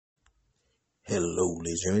Hello,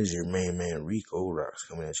 ladies and gentlemen, it's your main man Rico Rocks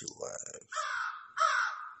coming at you live.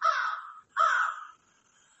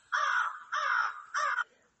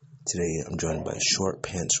 Today I'm joined by Short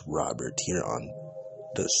Pants Robert here on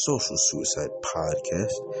the Social Suicide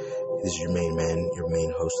Podcast. This is your main man, your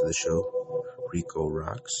main host of the show, Rico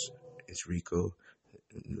Rocks. It's Rico,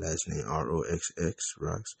 last name ROXX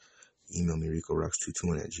Rocks. Email me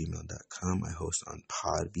RicoRocks221@gmail.com. I host on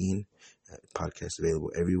Podbean, podcast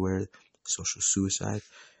available everywhere. Social Suicide.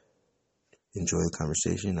 Enjoy the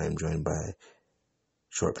conversation. I'm joined by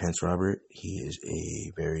Short Pants Robert. He is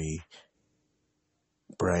a very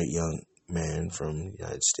bright young man from the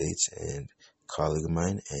United States and colleague of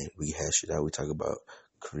mine, and we hash it out. We talk about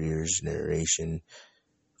careers, narration,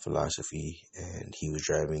 philosophy, and he was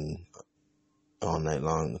driving all night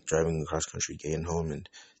long, driving across country, getting home, and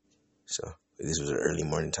so this was an early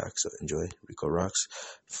morning talk, so enjoy. Rico Rocks,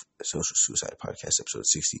 Social Suicide Podcast, episode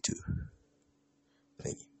 62.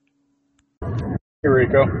 Thank you. Hey,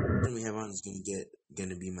 Rico. What we have on is going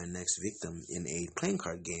to be my next victim in a playing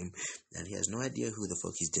card game that he has no idea who the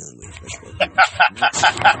fuck he's dealing with.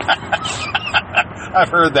 I've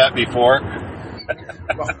heard that before.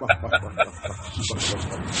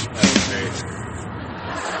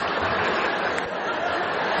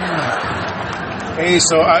 Hey,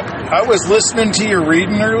 so I was listening to your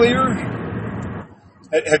reading earlier.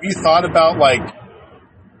 Have you thought about,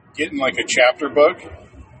 getting, a chapter book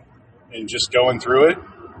and just going through it?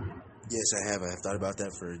 Yes, I have. I have thought about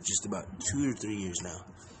that for just about 2 or 3 years now.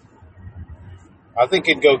 I think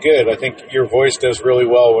it'd go good. I think your voice does really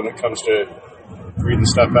well when it comes to reading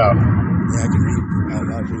stuff out. Yeah, I can read out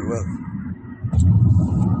loud pretty well.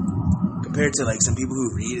 Compared to, some people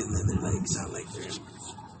who read and then they, sound like they're in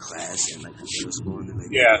class and, middle school. And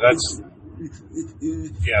they're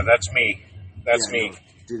that's me. That's me.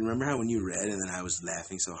 Dude, remember how when you read and then I was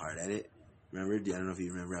laughing so hard at it? Remember? I don't know if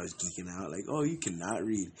you remember. I was geeking out. Oh, you cannot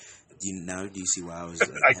read. Do you see why I was?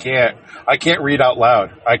 I can't. I can't read out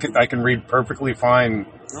loud. I can read perfectly fine.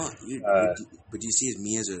 No, but do you see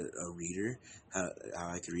me as a reader? How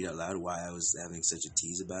I could read out loud? Why I was having such a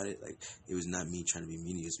tease about it? It was not me trying to be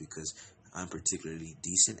mean. It was because I'm particularly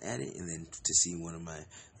decent at it, and then to see one of my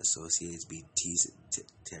associates be teased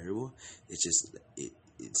terrible, it's just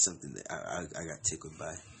it's something that I got tickled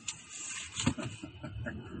by.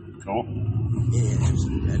 Cool. Yeah,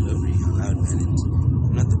 absolutely. I love reading out loud, man.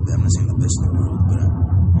 I'm not saying the best in the world, but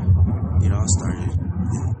it all started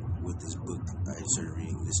with this book. I started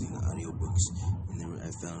listening to audiobooks, and then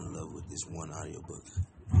I fell in love with this one audiobook.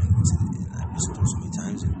 And I listened to it so many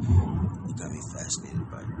times, and it got me fascinated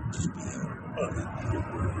by just being able to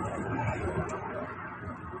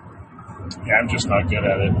Yeah, I'm just not good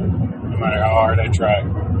at it, no matter how hard I try.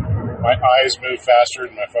 My eyes move faster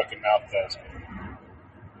than my fucking mouth does.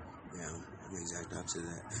 Yeah, I'm the exact opposite of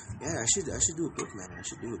that. Yeah, I should do a book, man. I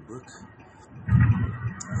should do a book.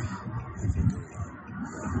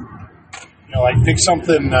 Pick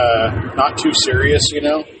something not too serious,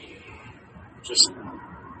 just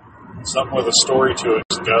something with a story to it.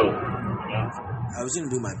 Just go, I was gonna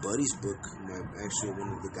do my buddy's book.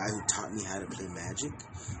 The guy who taught me how to play Magic.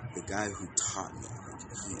 The guy who taught me,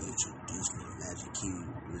 he introduced me to Magic. He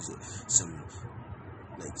was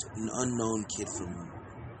an unknown kid from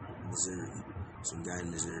Missouri. Some guy in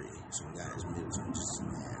Missouri. Some guy in Middleton, just a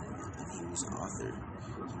man, and he was an author.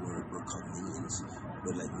 He wrote a book called Minions,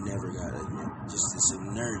 but never got just this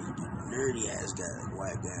nerdy ass guy,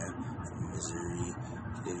 white guy from Missouri.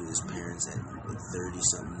 He lived with his parents at 30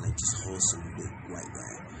 something, just wholesome big white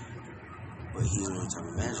guy. But he's the one who taught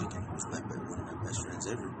me Magic, and he was one of my best friends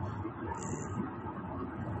ever. And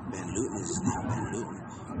Ben Luton is his name, Ben Luton.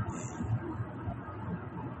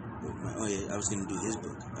 I was going to do his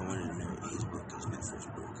book. I wanted to narrate his book as my first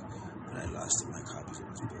book, but I lost my copies of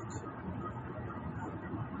his book.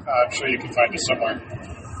 I'm sure you can find it somewhere.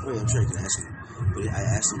 Oh, yeah, I'm sure I can ask him. But I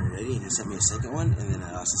asked him already, and he sent me a second one, and then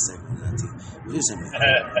I lost the second one too. But he sent me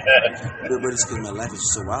but it's because my life is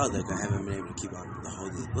just so wild, I haven't been able to keep on the whole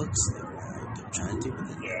of these books. I kept trying to, but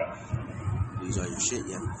then lose all your shit.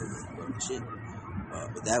 You have to put up shit.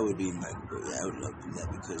 But that would be I would love to do that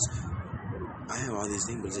because I have all these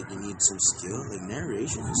things, but it's you need some skill.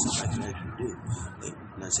 Narration is something I can do.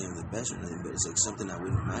 I'm not saying I'm the best or nothing, but it's something I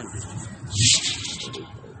wouldn't mind doing.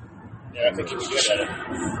 Yeah, I think you're good at it.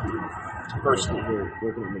 Personally.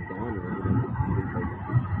 Working at McDonald's,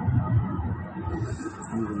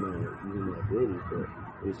 using my abilities, but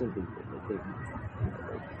it's something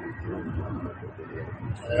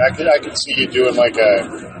I could see you doing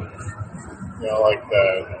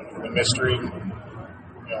the mystery,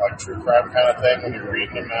 true crime kind of thing when you're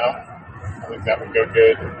reading them now. I think that would go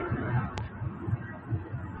good.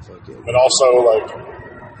 But also, like,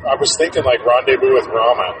 I was thinking, like, Rendezvous with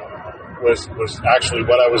Rama was actually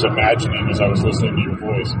what I was imagining as I was listening to your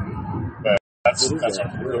voice. But that's a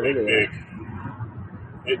really big.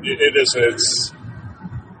 It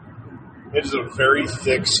is a very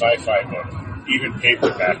thick sci-fi book. Even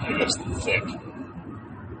paperback, it is thick.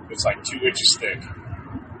 It's like 2 inches thick.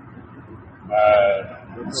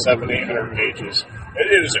 700-800 pages.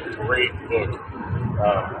 It is a great book.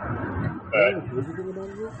 But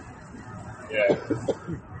yeah.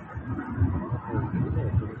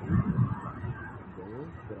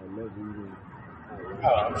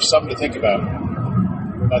 Something to think about.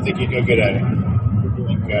 I think you'd go good at it.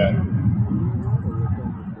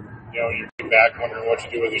 You're back wondering what to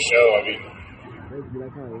do with the show. I mean,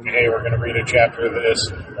 hey, we're going to read a chapter of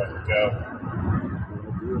this. Let it go.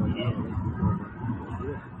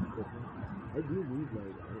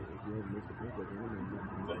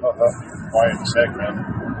 Quiet as heck, man.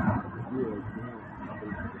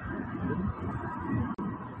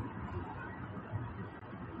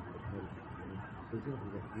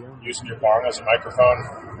 Using your bong as a microphone?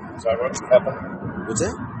 Is that what happened? What's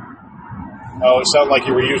that? Oh, it sounded like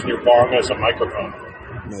you were using your bong as a microphone.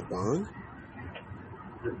 My bong?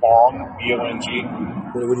 Your bong, B-O-N-G.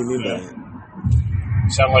 What do you mean by that?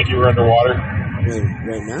 Sounded like you were underwater.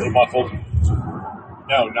 Right now? A little muffled.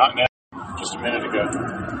 No, not now. Just a minute ago.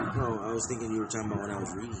 No, I was thinking you were talking about when I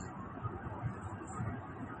was reading.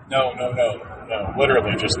 No.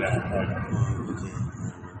 Literally just now. Okay.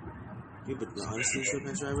 Yeah, but honestly, Short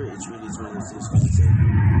Pants Driver, it's one of those things because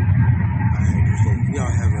we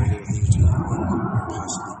all have our little things we're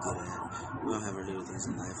possibly good at. We all have our little things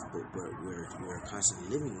in life, but we're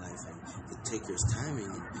constantly living life, and it takes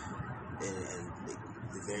timing, and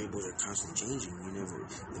the variables are constantly changing.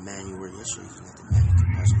 The man you were yesterday is not the man you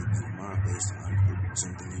could possibly be tomorrow based on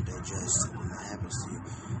something you digest, something that happens to you,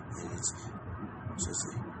 and there's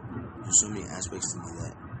so many aspects to me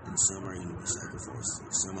that. And some are going to be sacrificed.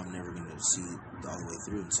 Some I'm never going to see all the way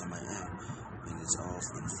through, and some I am. And it's all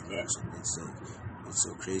in flux. And it's so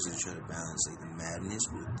crazy to try to balance the madness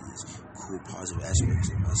with these cool, positive aspects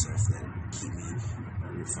of myself that keep me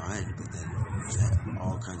refined. But then there's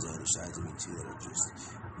all kinds of other sides of me too that are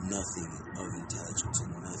just nothing of intelligence and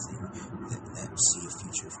nothing that see a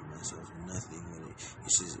future for myself. Nothing.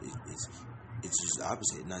 It's just the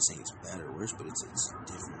opposite. I'm not saying it's bad or worse, but it's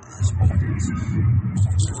different aspects.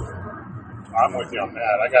 I'm with you on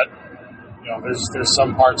that. I got, there's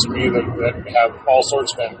some parts of me that have all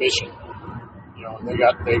sorts of ambition. They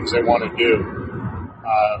got things they want to do.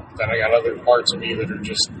 Then I got other parts of me that are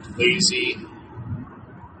just lazy.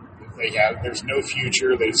 There's no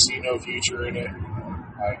future. They see no future in it.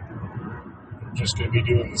 I'm just going to be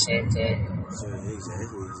doing the same thing. So,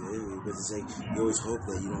 exactly. But it's like, you always hope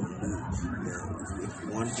that you don't lose.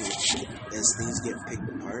 As things get picked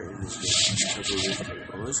apart and this separation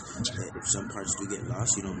goes, that if some parts do get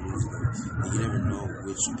lost, you don't lose them. And you never know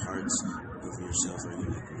which parts of yourself are going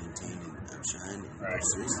to maintain and outshine and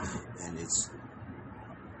persist. And it's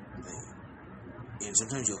and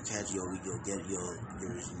sometimes you'll show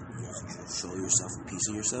yourself a piece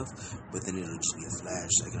of yourself, but then it'll just be a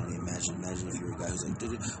flash. I can only imagine if you were a guy who's like,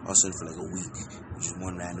 all of a sudden for like a week, just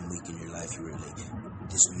one random week in your life, you were like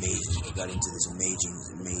this amazing, you got into this amazing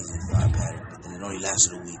thought pattern, but then it only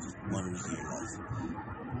lasted a week, 1 week in your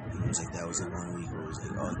life. It's like that was the 1 week where it was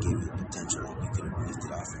like, it gave you the potential that you could have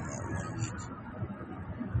lifted off in that 1 week.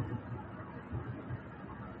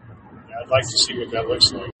 Yeah, I'd like to see what that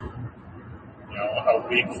looks like.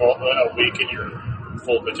 A week in your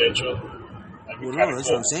full potential. Well, no, that's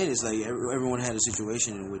what I'm saying. It's like everyone had a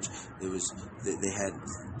situation in which they had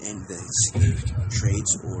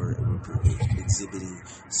traits or were exhibiting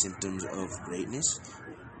symptoms of greatness,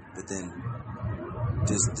 but then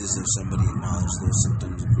does somebody acknowledge those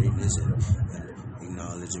symptoms of greatness and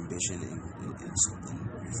acknowledge ambition and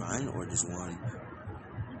refine, or does one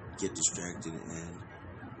get distracted and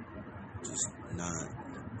just not?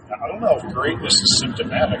 I don't know if greatness is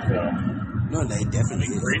symptomatic, though. No, it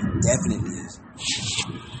definitely is. Definitely is.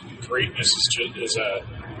 Greatness is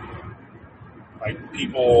like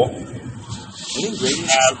people. I think greatness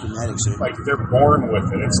is symptomatic, sir. Like they're born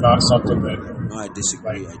with it. It's not something that. No, I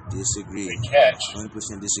disagree. I disagree. They catch.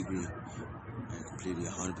 100% disagree. I completely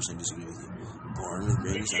 100% disagree with you. Born with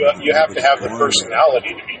greatness. You have to have the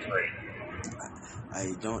personality to be great.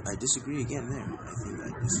 I disagree again there. I think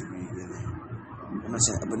I disagree again there. I'm not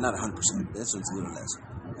saying, but not 100%. That's one's a little less.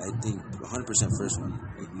 I think 100% first one,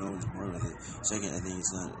 like no one's born with it. Second, I think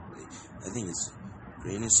it's not. I think it's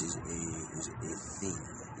greatness is a thing,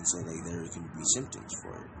 and so like there can be symptoms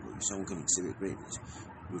for it. Someone can exhibit greatness,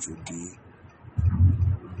 which would be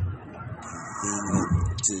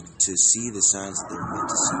thing to see the signs that they're meant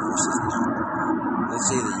to see versus not. Let's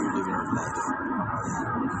say that you're living your life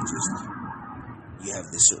and you have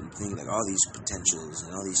this certain thing, like all these potentials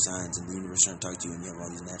and all these signs, and the universe trying to talk to you, and you have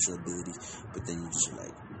all these natural abilities, but then you just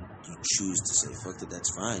like, you choose to say, fuck that,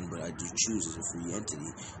 that's fine, but I do choose as a free entity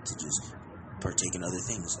to just partake in other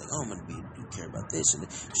things, like, oh, I'm going to care about this, and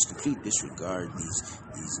just completely disregard these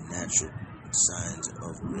natural signs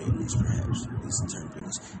of greatness, perhaps, these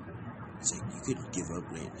terms. It's like, you could give up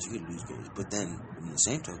greatness, you could lose greatness, but then, in the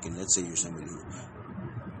same token, let's say you're somebody who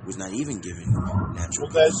was not even given natural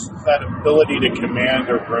gifts. That ability to command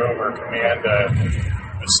a room or command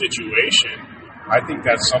a situation, I think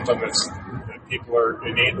that's something that people are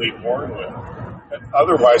innately born with. And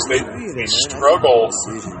otherwise, they struggle.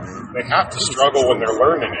 They have to struggle when they're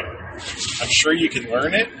learning it. I'm sure you can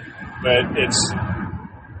learn it, but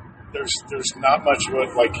there's not much of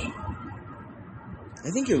it, like. I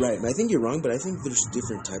think you're right. I think you're wrong, but I think there's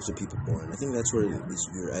different types of people born. I think that's where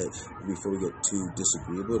we're at before we get too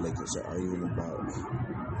disagreeable. Like, it's an argument about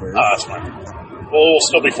birth. That's fine. We'll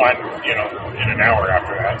still be fine, in an hour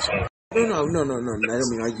after that. So. No. I don't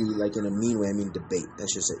mean argue like in a mean way. I mean debate.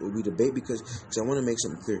 That's just it. We debate because I want to make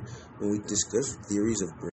something clear. When we discuss theories of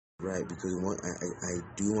birth, right? Because I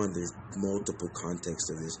do want there's multiple contexts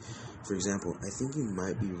of this. For example, I think you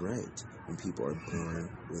might be right when people are born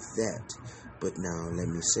with that. But now, let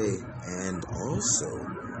me say, and also,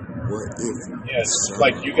 what if... Yes,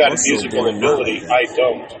 like you got a musical ability, I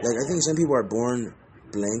don't. Like, I think some people are born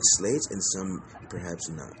blank slates and some perhaps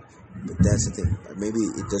not. But that's the thing. Maybe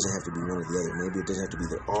it doesn't have to be one or the other. Maybe it doesn't have to be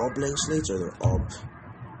they're all blank slates or they're all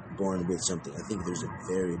born with something. I think there's a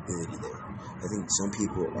variability there. I think some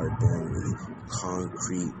people are born with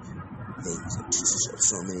concrete things,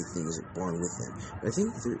 so many things are born with them. But I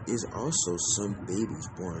think there is also some babies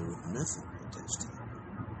born with nothing attached to them.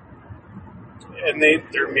 And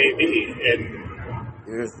there may be,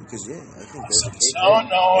 because I think that's the case.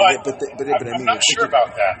 I'm not sure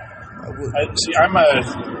about that.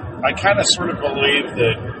 I kind of sort of believe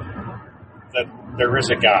that there is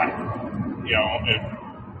a God.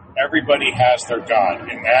 Everybody has their God,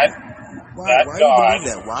 and why God do you believe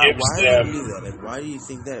that? Why gives do them. you believe that? Like, why do you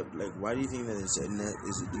think that? Like, why do you think that it's do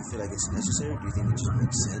you feel like it's necessary? Do you think it just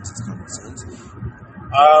makes sense? It's common sense.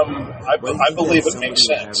 I believe it makes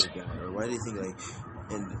sense. Or why do you think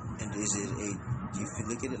and is it do you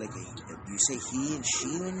look at it like do you say he and she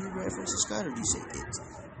when you reference God, or do you say it?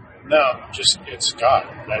 No, just it's God.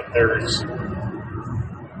 That there's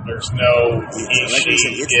no he,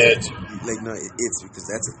 she, it. Like, no, it's because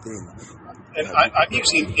that's a thing. And I'm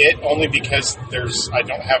using it only because I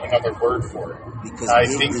don't have another word for it. Because I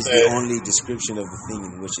think is the only description of the thing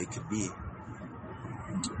in which it could be.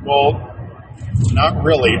 Well, not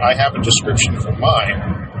really. I have a description for mine.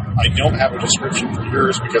 I don't have a description for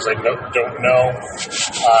yours because I don't know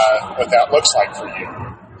what that looks like for you.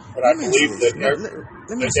 But I believe that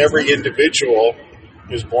every individual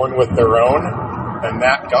is born with their own, and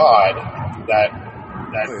that God, that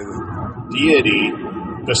deity,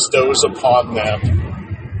 bestows upon them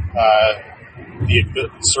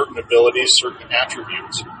certain abilities, certain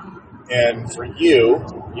attributes. And for you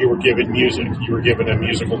were given music. You were given a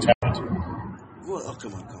musical talent. Well,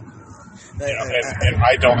 come on. And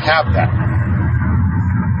I don't have that.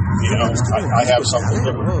 I have something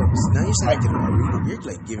different. Now you're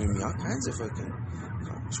like giving me all kinds of fucking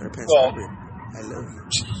sweatpants. Well, I love you.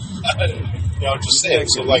 Just saying.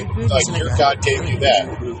 So, like your God gave you that.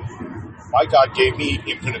 My God gave me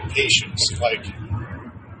infinite patience. Like,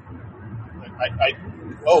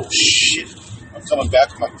 oh shit! I'm coming back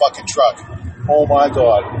with my fucking truck. Oh my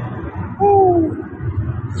God! Woo!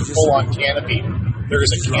 It's a full-on canopy. There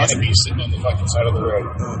is a canopy sitting on the fucking side of the road.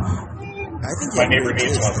 I think my neighbor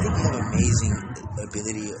needs one. I think you have amazing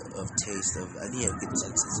ability of taste. I think you have good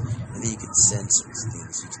senses. I think you can sense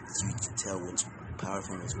things. You can tell what's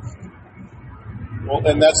powerful and what's weak. Well,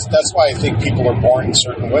 and that's why I think people are born in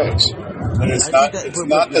certain ways, and it's not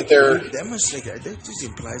that they're. That must that just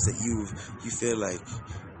implies that you feel like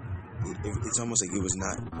it's almost like it was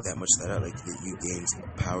not that much thought out, like that you gained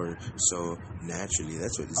power so naturally.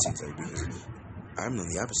 That's what it seems like, because I'm on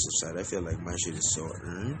the opposite side. I feel like my shit is so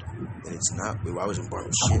earned, and it's not. I wasn't born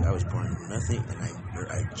with shit. I was born with nothing, and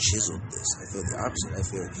I chiseled this. I feel the opposite. I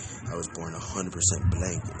feel I was born 100%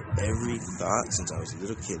 blank. Every thought since I was a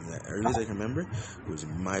little kid, as early as I can remember, it was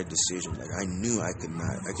my decision. Like, I knew I could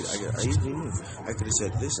not. I easily knew. I could have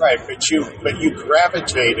said this. Right, but you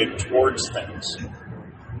gravitated towards things.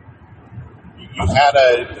 You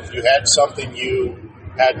had something you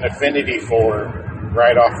had an affinity for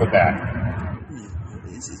right off the bat.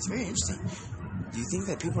 It's very interesting. Do you think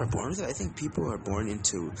that people are born with it? I think people are born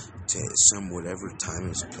into some whatever time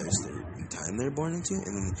and place they're born into,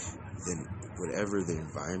 and then whatever the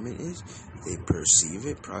environment is, they perceive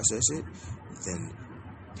it, process it, then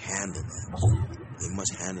handle that. They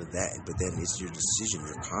must handle that, but then it's your decision,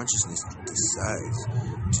 your consciousness decides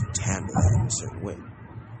to handle that in a certain way.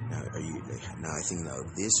 Now, I think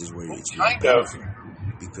this is where it's really powerful,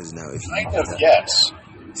 because now if you yes,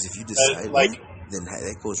 because if you decide then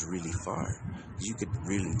that goes really far. You could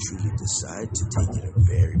really truly decide to take it a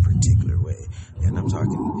very particular way, and I'm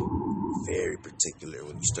talking very particular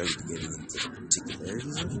when you start getting into the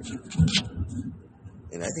particularities of it.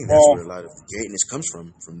 And I think that's where a lot of greatness comes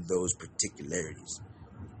from those particularities.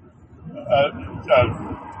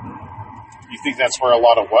 You think that's where a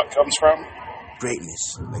lot of what comes from?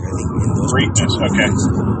 Greatness. Like, I think in those greatness, okay.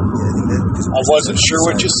 Yeah, I think that because I wasn't sure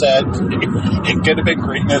what you said. It could have been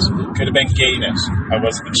greatness, could have been gayness. I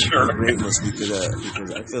wasn't sure. Greatness, because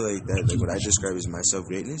I feel like that, like what I describe as my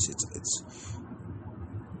self-greatness, it's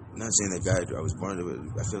I'm not saying that God I was born to it.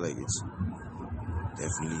 I feel like it's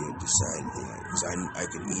definitely a decided thing. Because I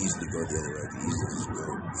could easily go the other way. I could easily just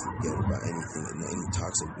go forget about anything and any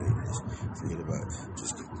talks of greatness. Forget about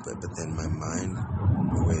but then my mind,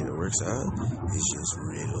 the way it works out, is just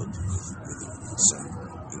riddled with some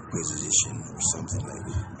inquisition or something. Like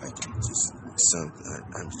I can just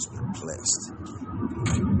I'm just perplexed.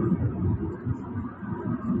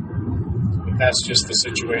 But that's just the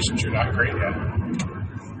situations you're not great at.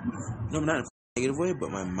 No, I'm not in a negative way, but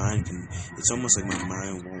my mind can. It's almost like my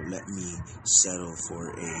mind won't let me settle for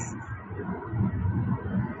a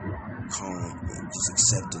calm, just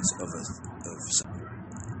acceptance of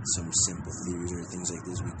some simple theories or things like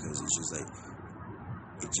this, because it's just like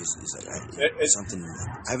something.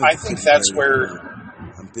 I think that's where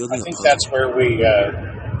I'm building. I think that's where we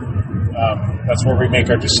make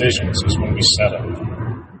our decisions, is when we settle.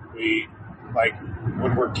 We like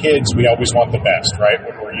when we're kids, we always want the best, right?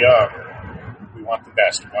 When we're young, we want the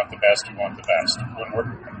best. We want the best. We want the best. When we're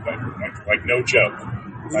like no joke,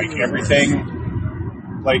 like everything,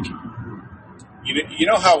 like you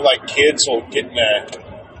know how like kids will get in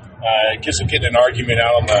an argument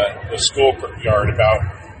out on the school yard about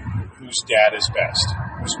whose dad is best,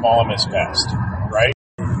 whose mom is best, right?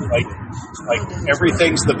 Like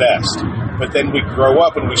everything's the best, but then we grow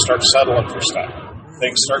up and we start settling for stuff.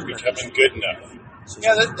 Things start becoming good enough. So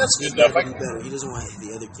yeah, that's good enough. He doesn't want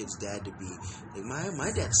the other kid's dad to be like my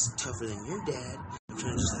dad's tougher than your dad. I'm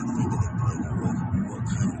trying to just like think of what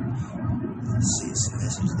kind of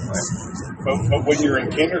message that sends. But when you're in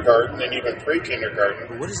kindergarten and even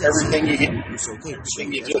pre-kindergarten, everything you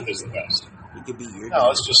do is the best. It could be your dad. No,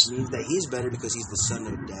 it's just means that he's better because he's the son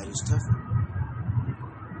of a dad who's tougher.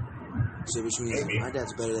 So which means if my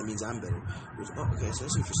dad's better, that means I'm better. Okay, so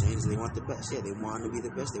that's what you're saying is they want the best. Yeah, they want to be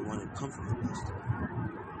the best. They want to come from the best.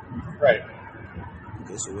 Right.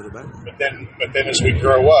 Okay, so what about it? But then as we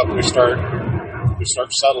grow up, we start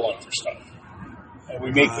settling for stuff, and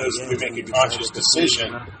we make we make a conscious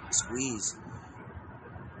decision. Squeeze.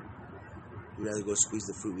 We'd rather go squeeze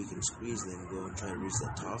the fruit we can squeeze than go and try to reach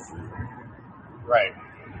that tall fruit. Right.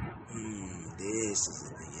 This is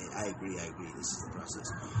the thing. I agree. This is the process.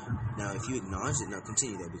 Now, if you acknowledge it, now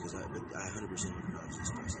continue that, because I 100% acknowledge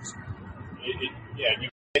this process. You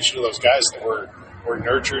mentioned those guys that were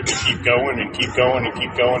nurtured to keep going and keep going and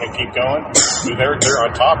keep going and keep going. They're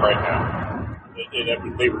on top right now.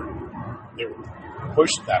 They were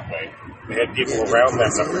pushed that way. They had people around them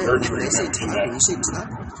that were nurturing them. When you say top,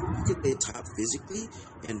 you could be top physically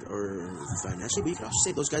or financially, but you could also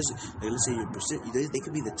say those guys, like let's say they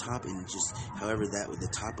could be the top in just however that with the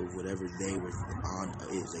top of whatever they were on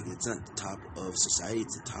is. Like it's not the top of society,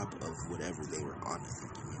 it's the top of whatever they were on, I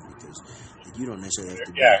think you mean, because like, you don't necessarily have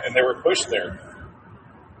to be. Yeah, and they were pushed there.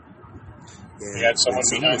 Yeah, you had someone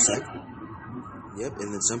behind them. Yep,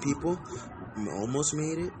 and then some people almost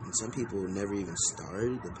made it, and some people never even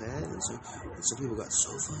started the path, and some people got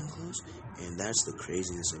so fucking close, and that's the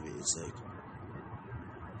craziness of it. It's like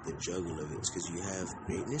the juggle of it. It's because you have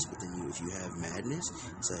greatness, but then if you have madness,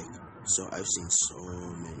 it's like, so I've seen so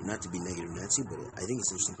many, not to be negative Nancy, but I think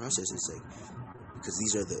it's an interesting process. It's like, because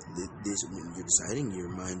these are when you're deciding,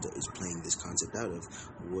 your mind is playing this concept out of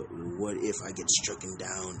what if I get stricken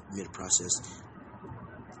down mid-process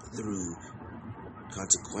through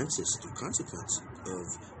consequence of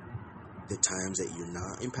the times that you're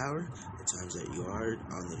not in power, the times that you are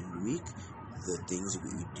on the weak, the things that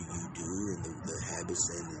you do and the habits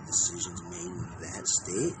and the decisions made in that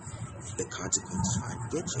state, the consequences might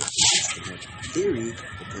get you. In theory,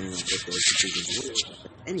 depending on what those decisions were,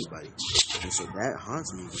 anybody. And so that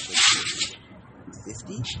haunts me because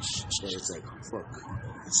 50, but it's like, fuck.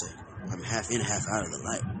 It's like, I'm half in, half out of the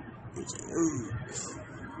light. It's like, ooh.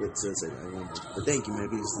 So it's like, I don't know. But thank you, man,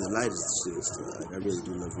 because the light is still like, I really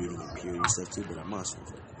do love reading and purity stuff too, but I'm also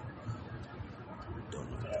don't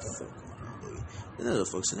know what the fuck going on, baby. Another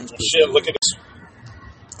folks, the next person. Shit, look at this.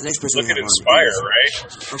 The next person Look at Inspire, right?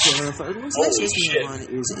 Okay, the next person we have on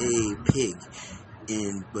is a pig.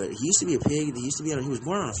 But he used to be a pig. He was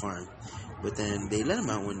born on a farm. But then they let him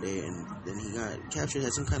out one day, and then he got captured,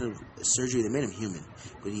 had some kind of surgery that made him human.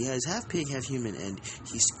 But he has half pig, half human, and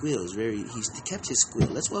he squeals he's kept his squeal.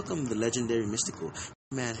 Let's welcome the legendary mystical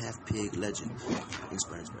man, half pig legend,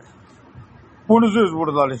 Inspire. What is this? What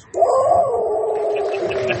is all this?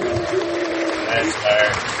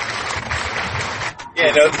 Inspire.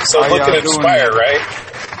 Yeah, no, so look at Inspire, right?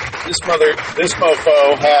 This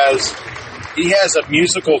mofo has a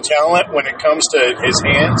musical talent when it comes to his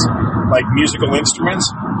hands. Like musical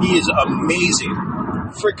instruments, he is amazing,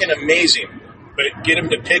 freaking amazing. But get him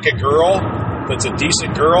to pick a girl that's a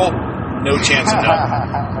decent girl, no chance in hell.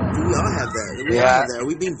 We all have that. We all have that. Are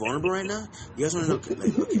we being vulnerable right now? You guys want to know?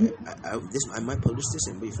 Like, okay, I might publish this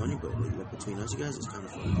and be funny, but like between us, you guys, it's kind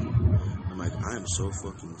of funny. I'm like, I am so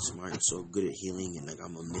fucking smart and so good at healing, and like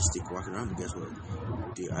I'm a mystic walking around. But guess what,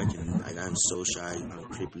 dude? I'm so shy. I'm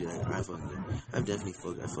creepy. Like I've definitely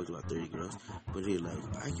fucked about 30 girls, but dude, like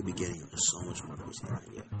I could be getting so much more pussy than I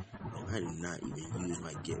get. Like I do not even use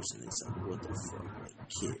my gifts, and it's like, what the fuck, like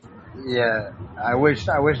kid. Yeah, I wish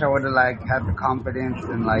I would have like had the confidence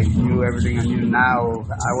and like knew everything I knew now.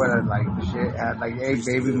 I would have like had like 8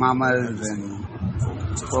 baby mamas and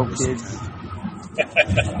 12 kids.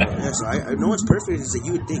 Yeah, so I know what's perfect is that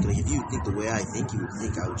you would think, like, if you think the way I think, you would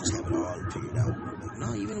think I would just have it all figured out. Like,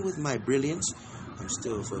 no, even with my brilliance, I'm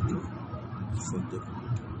still fucked up.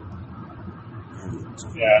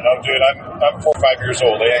 Yeah, no, dude, I'm 4 or 5 years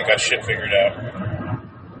old. I ain't got shit figured out.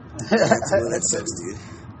 That sucks, dude.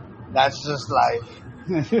 That's just life.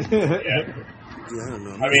 Yeah. Dude, I don't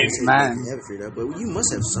know. I mean, man, you have it figured out, but you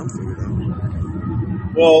must have some figured out.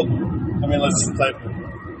 Well, I mean,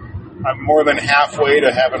 I'm more than halfway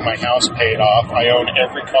to having my house paid off. I own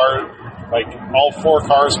every car, like all 4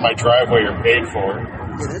 cars in my driveway are paid for.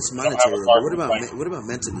 Yeah, that's monetary. What about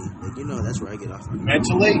mentally? Like, you know, that's where I get off.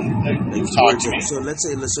 Mentally, like, talk to me. So let's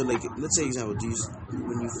say example,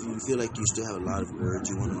 when you feel like you still have a lot of words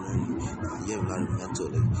you want to learn, you have a lot of mental.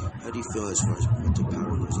 Like, how do you feel as far as mental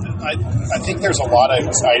power goes? I think there's a lot you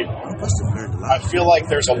must have learned a lot. I feel like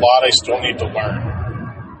there's a lot I still need to learn.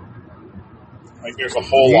 Like there's a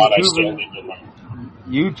whole lot I still need to learn.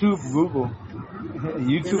 YouTube, Google.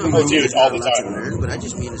 YouTube, I do it all the time. Learn, but I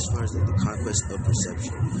just mean as far as like the conquest of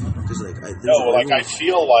perception. Because I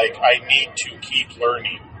feel like I need to keep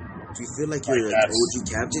learning. Do you feel like you're an OG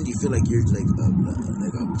captain? Do you feel like you're like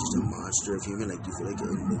just a monster of human? Like, do you feel like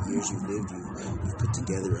in the years you've lived, you've put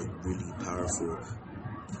together a really powerful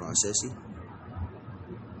processing?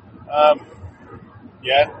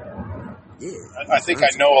 Yeah. Yeah. I think I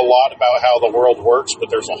know a lot about how the world works, but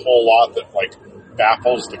there's a whole lot that like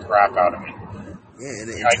baffles the crap out of me. Yeah,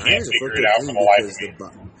 and I can't figure it out for the life of me.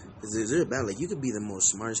 Because there's about, like, you could be the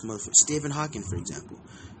most smartest motherfucker. Stephen Hawking, for example.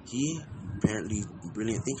 He apparently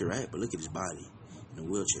brilliant thinker, right? But look at his body in a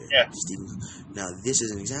wheelchair. Yeah. Now, this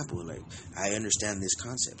is an example. Like, I understand this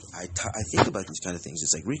concept. I think about these kind of things.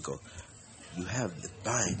 It's like, Rico, you have the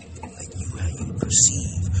mind. Like, you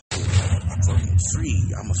perceive. I'm fucking free.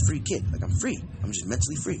 I'm a free kid. Like, I'm free. I'm just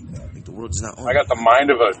mentally free. Like, the world does not own me. I got the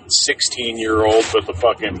mind of a 16-year-old with the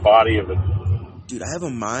fucking body of a... Dude, I have a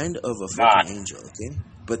mind of a fucking angel, okay?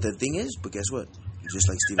 But the thing is, but guess what? Just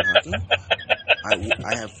like Stephen Hawking,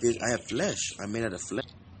 I have flesh. I'm made out of flesh,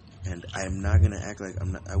 and I'm not gonna act like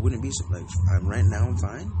I'm not. I wouldn't be like I'm right now. I'm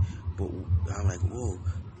fine, but I'm like, whoa,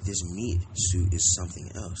 this meat suit is something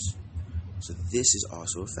else. So this is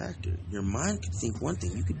also a factor. Your mind could think one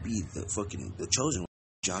thing. You could be the chosen one,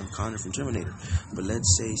 John Connor from Terminator. But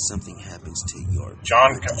let's say something happens to your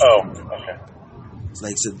okay.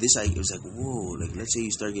 Like, so this, it was like, whoa, like, let's say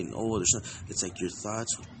you start getting old or something. It's like your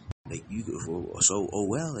thoughts, like, you go, so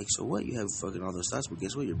what? You have fucking all those thoughts, but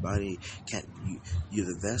guess what? Your body can't, you're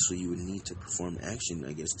the vessel you would need to perform action,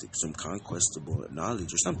 I guess, to some conquestable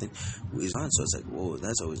knowledge or something is on. So it's like, whoa,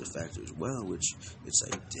 that's always a factor as well, which it's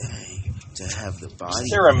like, dang, to have the body. Is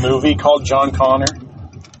there a movie called John Connor?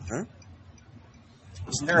 Huh?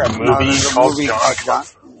 Isn't there a movie called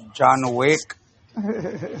John Wick?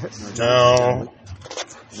 No.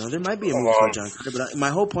 No, there might be a movie called John Connor, but my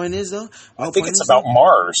whole point is, though... I think it's about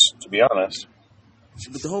Mars, to be honest.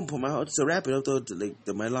 But the whole point, to wrap it up,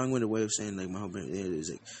 though, my long-winded way of saying, like, my whole point is,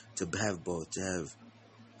 like, to have both, to have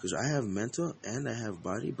because I have mental and I have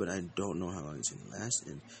body, but I don't know how long it's gonna last,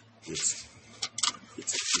 and it's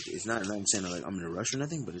it's not. I'm saying like I'm in a rush or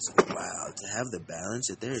nothing, but it's like wow to have the balance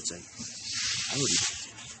it there. It's like I would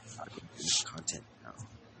even finish content now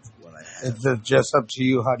while I have. It's just up to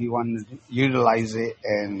you. How do you want to utilize it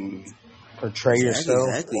and portray yourself, or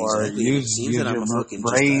Exactly. It use seems that I'm your a fucking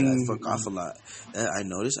brain? I fuck off a lot. I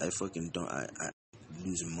notice I fucking don't. I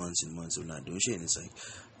lose months and months of not doing shit, and it's like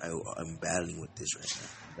I'm battling with this right now.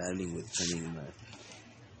 I'm battling with turning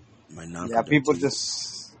my non. Yeah, people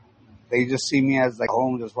they just see me as like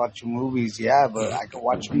home, just watching movies. Yeah, but I could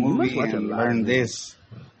watch a movie and learn this.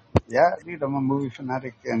 Yeah, dude, I'm a movie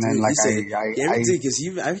fanatic, and then Dude, like because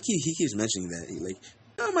he keeps mentioning that like.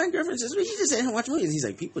 Oh, my girlfriend says, well, you just sit and watch movies. He's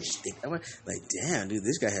like, people just think that way. Like, damn, dude,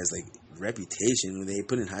 this guy has, like, reputation. When they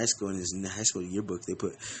put in high school, in his high school yearbook, they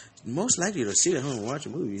put, most likely to sit at home and watch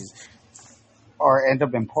movies. or end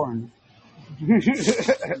up in porn. Jesus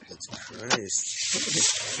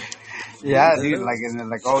Christ. Yeah, dude, like, and they're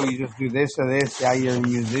like, oh, you just do this or this. Yeah, you're a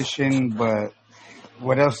musician, but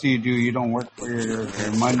what else do? You don't work for your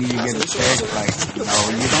money, you get a check. Like, you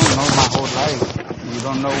don't know my whole life. You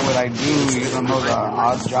don't know what I do. You don't know the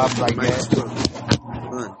odd jobs I get. Come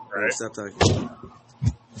on, right. Stop talking.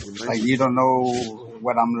 Like, you don't know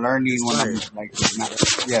what I'm learning when I'm like,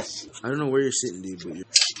 yes. I don't know where you're sitting, dude, but your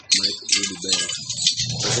mic really bad.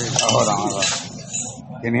 Hold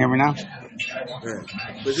on. Can you hear me now? Right.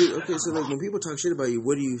 But dude, okay, so like when people talk shit about you,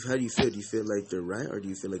 how do you feel? Do you feel like they're right, or do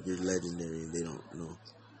you feel like you're legendary and they don't know?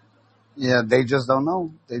 Yeah, they just don't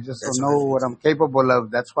know. They just don't know what I'm capable of.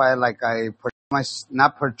 That's why, like,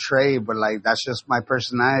 not portray, but like that's just my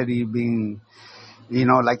personality. Being,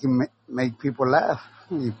 like you make people laugh.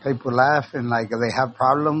 People laugh, and like if they have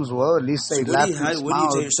problems, well, at least they laugh. What do you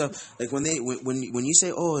tell yourself? Like when you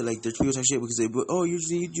say, oh, like there's people talk shit because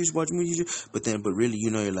you just watch movies, but really,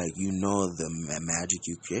 you're like, the magic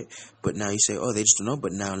you create. But now you say, oh, they just don't know.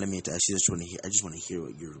 But now let me ask you, I just want to hear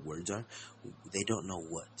what your words are. They don't know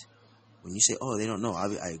what. When you say, oh, they don't know, I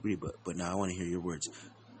agree. But now I want to hear your words.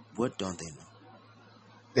 What don't they know?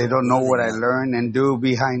 They don't know what I learn and do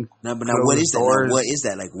behind. No, but now what is that? Now, what is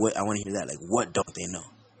that? Like, what I want to hear that. Like, what don't they know?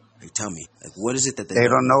 Like, tell me. Like, what is it that they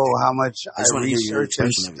don't know? How much I research and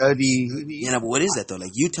study. Yeah, but what is that though?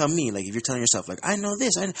 Like, you tell me. Like, if you're telling yourself, like, I know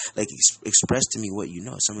this, like, express to me what you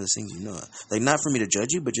know. Some of the things you know. Like, not for me to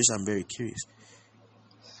judge you, but just I'm very curious.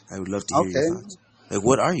 I would love to hear your thoughts. Like,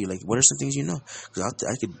 what are you? Like, what are some things you know? Because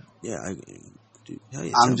I could, dude, hell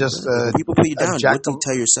yeah. I'm just people put you down. What do you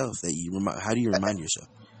tell yourself that you how do you remind yourself?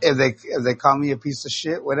 If they call me a piece of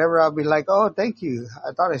shit, whatever, I'll be like, oh, thank you.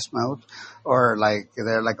 I thought I smelled. Or like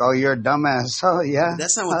they're like, oh, you're a dumbass. Oh yeah.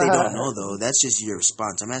 That's not what they don't know though. That's just your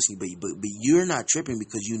response. I'm asking, but you're not tripping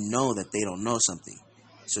because you know that they don't know something,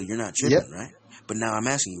 so you're not tripping, right? But now I'm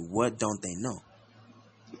asking you, what don't they know?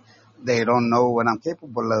 They don't know what I'm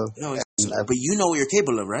capable of. No, but you know what you're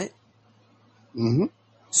capable of, right? Mm-hmm.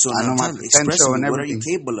 So now tell me, express to me, what are you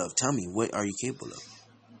capable of? Tell me, what are you capable of?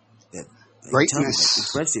 Greatness.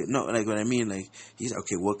 Express it. No, like what I mean, like he's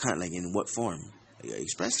okay. What kind? Like in what form? Like,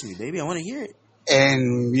 express to me, baby. I want to hear it.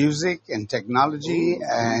 And music and technology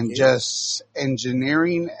and just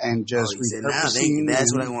engineering and just repurposing.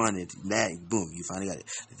 That's what I wanted. That boom, you finally got it.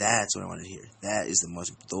 That's what I wanted to hear. That is the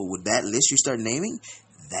most. Though with that list you start naming,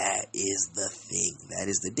 that is the thing. That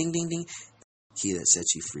is the ding ding ding key that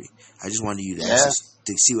sets you free. I just wanted you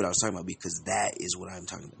to see what I was talking about because that is what I'm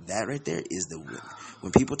talking about. That right there is the win.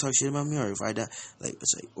 When people talk shit about me, or if I die, like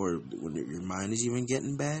it's like, or when your mind is even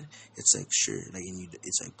getting bad, it's like sure, like and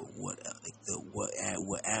it's like, but what, like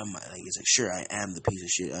what am I? Like it's like sure, I am the piece of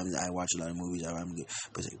shit. I watch a lot of movies. I'm good,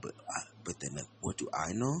 but it's like, but then like, what do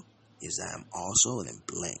I know? Is that I'm also then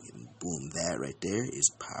blank and boom, that right there is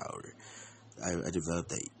power. I developed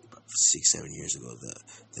that about 6-7 years ago.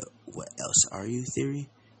 The what else are you theory?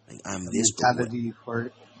 Like I'm this mentality for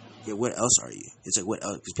it. Yeah, what else are you? It's like what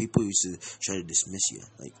else? Because people used to try to dismiss you.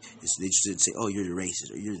 Like they just say, "Oh, you're the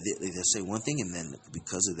racist," or "You're." They'll say one thing, and then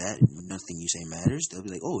because of that, nothing you say matters. They'll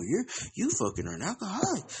be like, "Oh, you fucking are an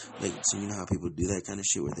alcoholic." Like so, you know how people do that kind of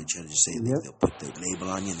shit where they try to just say they'll put the label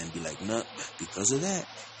on you and then be like, "No, because of that,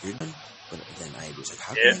 you're done." But then I was like,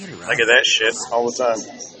 "How can I get around?" I get that shit all the time.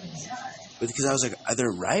 But because I was like, they're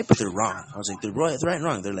right, but they're wrong. I was like, they're right and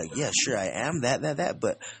wrong. They're like, yeah, sure, I am that,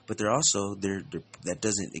 but they're also that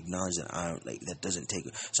doesn't acknowledge that I'm like that doesn't take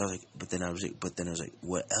it. So I was like, but then I was like,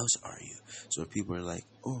 what else are you? So people are like,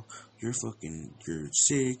 oh, you're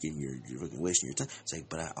sick and you're fucking wasting your time. It's like,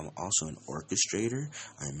 but I'm also an orchestrator.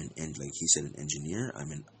 I'm like he said, an engineer. I'm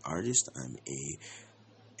an artist. I'm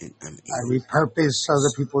a And I repurpose other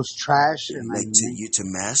people's trash, and like to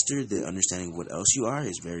master the understanding of what else you are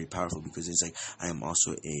is very powerful, because it's like I am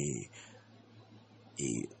also a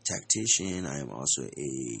tactician. I am also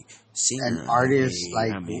a singer. An artist,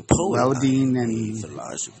 I'm a poet. welding, I'm and a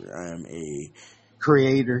philosopher. I am a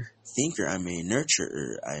creator, thinker. I'm a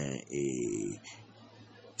nurturer. I am a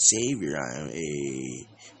savior. I am a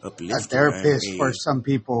uplifter. A therapist for some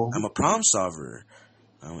people. I'm a problem solver.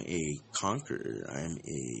 I'm a conqueror. I'm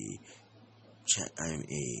a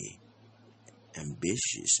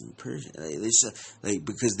ambitious person.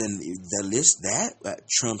 Because then the list that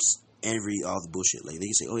trumps all the bullshit. Like they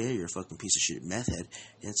can say, "Oh yeah, you're a fucking piece of shit meth head,"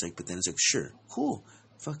 and it's like, but then it's like, sure, cool,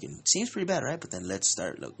 fucking seems pretty bad, right? But then let's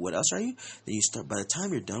start. Like, what else are you? Then you start. By the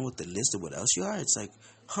time you're done with the list of what else you are, it's like,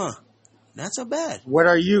 huh, not so bad. What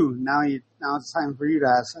are you now? Now it's time for you to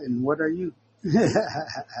ask. And what are you?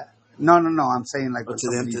 No. I'm saying like to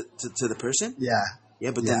them, to the person. Yeah.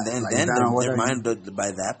 Yeah, but then their mind by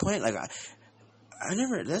that point, like I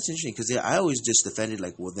never. That's interesting, because I always just defended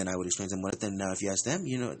like, well, then I would explain to them. What then? Now, if you ask them,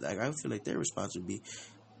 like I feel like their response would be,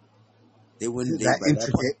 they wouldn't.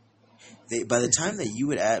 By the time that you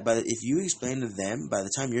would if you explain to them, by the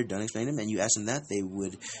time you're done explaining them and you ask them that,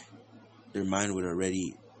 their mind would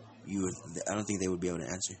already. I don't think they would be able to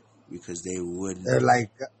answer, because they would. They're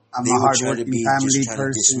like, I'm a hardworking family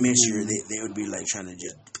person. They would be like trying to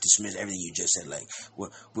just dismiss everything you just said. Like,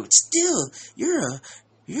 well, but still, you're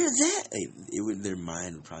that. Their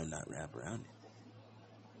mind would probably not wrap around it.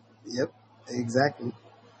 Yep, exactly.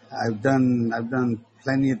 I've done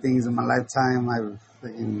plenty of things in my lifetime. I've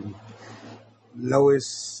fucking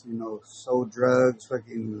Lois, sold drugs,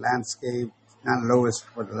 fucking not Lois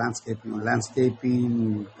for the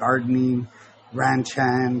landscaping, gardening, ranch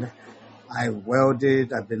hand. I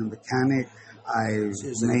welded. I've been a mechanic. I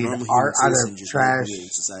made art out of trash.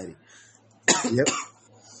 Yep,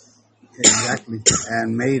 exactly.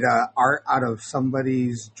 And made art out of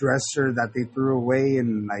somebody's dresser that they threw away,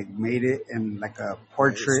 and like made it in like a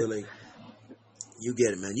portrait. So, like, you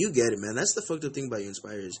get it, man. You get it, man. That's the fucked up thing about You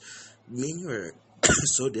Inspire is, me and you are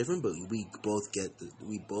so different, but we both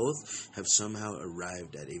we both have somehow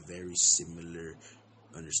arrived at a very similar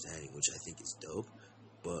understanding, which I think is dope.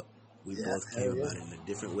 But we both came about it in a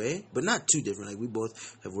different way, but not too different. Like, we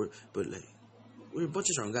both have worked, but like, we're a bunch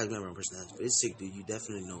of strong guys. We have our own personalities, but it's sick, dude. You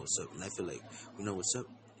definitely know what's up, and I feel like we know what's up.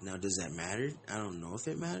 Now, does that matter? I don't know if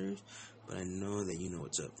it matters, but I know that you know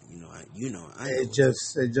what's up. I know. It's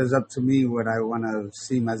just up to me what I want to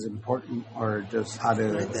seem as important, or just how to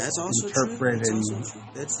interpret.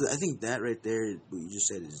 I think that right there, what you just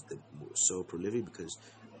said, is so prolific, because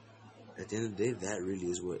at the end of the day, that really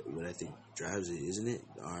is what I think drives it, isn't it?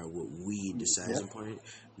 Or what we decide is important.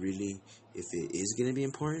 Really, if it is going to be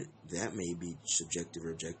important, that may be subjective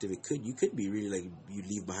or objective. You could be really like, you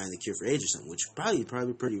leave behind the cure for AIDS or something, which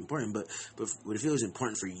probably pretty important. But what if it was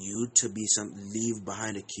important for you to leave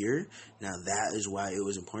behind a cure? Now that is why it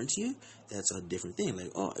was important to you. That's a different thing.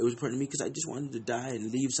 Like, oh, it was important to me because I just wanted to die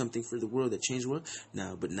and leave something for the world that changed the world.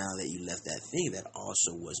 Now that you left that thing, that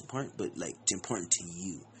also was important, but like, it's important to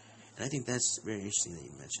you. And I think that's very interesting that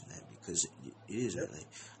you mentioned that, because it is. Like,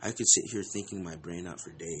 I could sit here thinking my brain out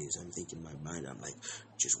for days. I'm thinking in my mind, I'm like,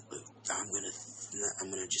 I'm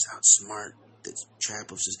gonna just outsmart the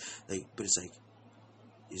trap of like. But it's like,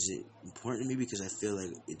 is it important to me because I feel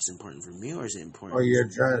like it's important for me, or is it important? Or you're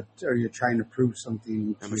trying to prove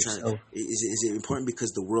something to yourself. Is it important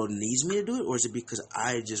because the world needs me to do it, or is it because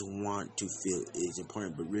I just want to feel it's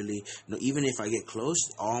important? But really, even if I get close,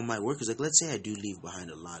 all my work is like, let's say I do leave behind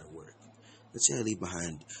a lot of work. Let's say I leave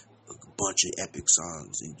behind a bunch of epic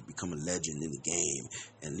songs and become a legend in the game,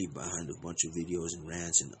 and leave behind a bunch of videos and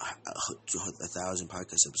rants and 1,000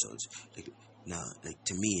 podcast episodes. Now, like,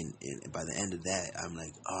 to me, and by the end of that, I'm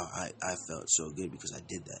like, oh, I felt so good because I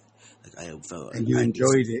did that. Like, I felt, and you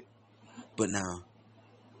enjoyed it. But now,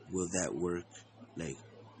 will that work? Like,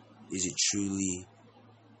 is it truly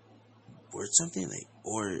worth something? Like,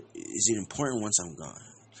 or is it important once I'm gone?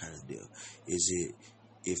 Kind of deal. Is it?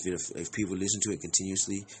 If people listen to it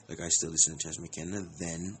continuously, like I still listen to Chance McKenna,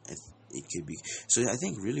 then it could be. So I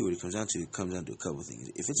think really what it comes down to a couple of things.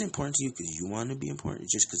 If it's important to you because you want to be important,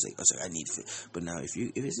 just because I need fit. But now if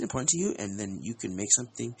it's important to you, and then you can make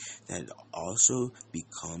something that also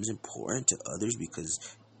becomes important to others because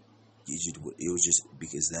it was just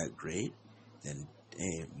because that great, then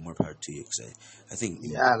hey, more power to you. Because I think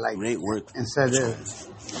great work. Instead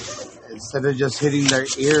of just hitting their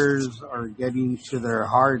ears or getting to their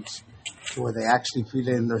hearts, to where they actually feel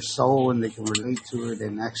it in their soul and they can relate to it,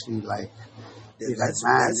 and actually like be like,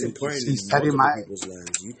 man, that's important he's in setting multiple my, people's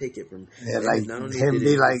lives. You take it from like not only him did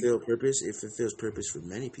be it like, fulfill purpose, it fulfills purpose for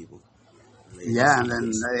many people. Like, yeah, and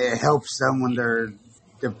then it helps them when they're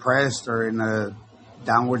depressed or in a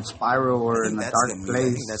downward spiral or in a dark I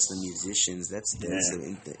place. think that's the musicians. That's the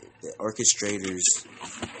orchestrators.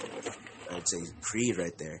 I'd say creed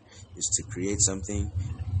right there is to create something,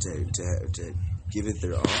 to give it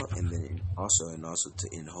their all, and then also to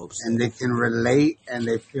in hopes. And they can relate, and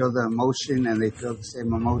they feel the emotion, and they feel the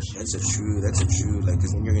same emotion. That's a true like,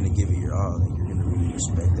 because then you're gonna give it your all. Like, you're gonna really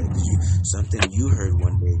respect that, because something you heard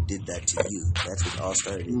one day did that to you. That's what all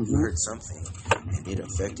started. Mm-hmm. You heard something, and it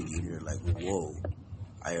affected you, and you're like, whoa.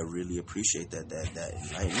 I really appreciate that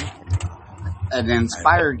enlightenment. And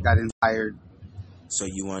inspired got inspired. So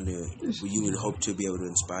you would hope to be able to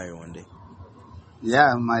inspire one day.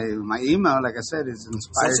 Yeah, my email, like I said, is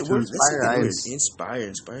inspired to inspire.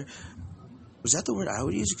 Inspire. Was that the word I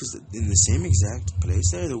would use? Because in the same exact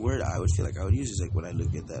place there, the word I would feel like I would use is like when I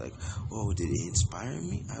look at that, like, oh, did it inspire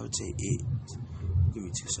me? I would say it. Give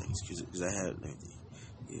me 2 seconds, because I had everything.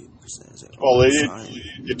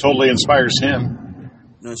 It totally inspires him.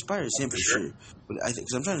 No, inspires him for sure. But I think,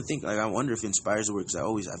 because I'm trying to think, like, I wonder if inspires the word, because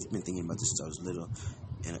I've been thinking about this since I was little,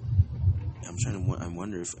 and I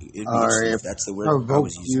wonder if that's the word I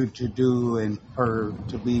was using. You to do and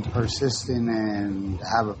to be persistent and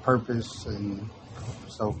have a purpose, and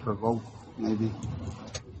so provoke maybe.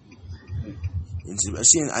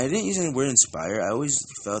 See, I didn't use any word inspire. I always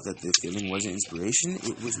felt that the feeling wasn't inspiration.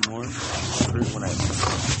 It was more when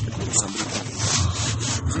somebody.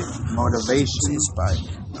 Motivation. Inspired.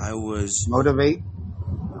 I was motivated.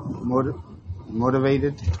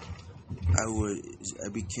 I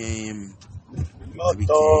became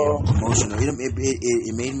emotional.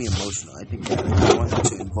 It made me emotional. I think that I wanted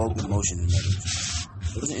to invoke emotion in others.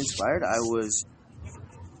 I wasn't inspired. I was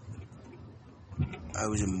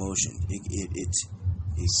emotion.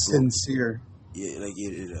 It sincere. Yeah, like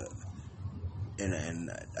it. And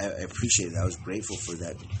I appreciate it. I was grateful for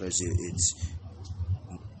that, because it's.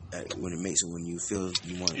 When you feel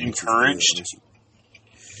you want encouraged,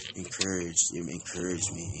 encouraged me.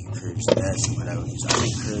 That's what I would use. I'm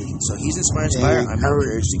encouraged. So he's inspired. I'm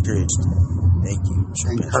encouraged. Thank you.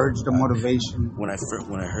 Encouraged the motivation. When I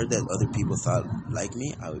heard that other people thought like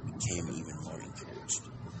me, I became even more encouraged.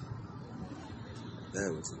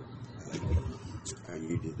 That was how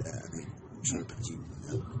you did that. I mean, you did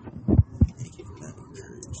that. Thank you for that.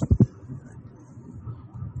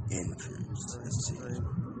 Encouraged. That's it.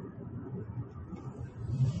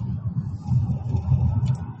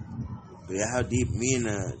 But yeah, how deep?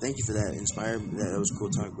 Thank you for that. Inspired. That was cool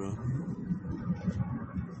talk, bro.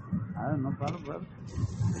 I don't know, brother.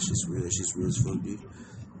 That's just real as fuck, dude.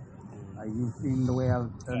 Like, you've seen the way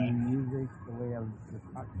I've done music, the way I've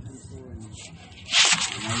talked to people,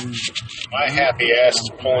 my happy ass is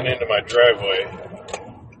pulling into my driveway.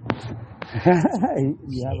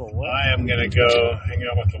 You have a what? I am gonna go hang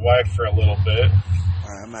out with the wife for a little bit.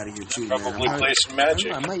 Alright, I'm out of here too, Probably man. play some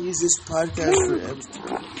Magic. I might use this podcast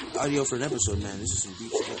for audio for an episode, man. This is some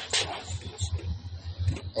deep stuff.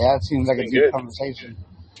 Yeah, it seems like a deep conversation.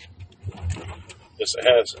 Yes, it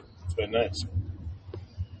has. It's been nice.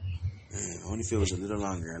 Man, only if it was a little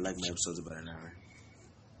longer. I like my episodes about an hour.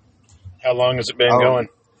 How long has it been going?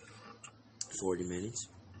 40 minutes.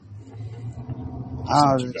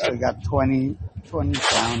 Oh, so we got 20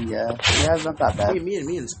 down, yeah. Yeah, it's not that bad. Hey,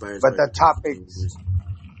 me inspired. But the topics.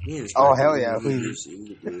 Oh, hell yeah.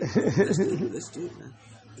 Let's do it, man.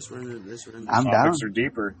 I'm down. Topics are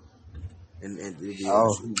deeper. And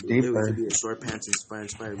deeper. It could be a short pants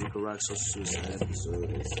inspired Rico Rock social suicide episode.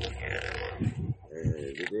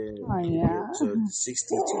 Episode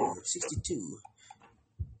 62.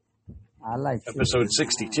 I like episode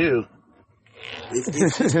 62.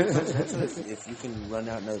 If you can run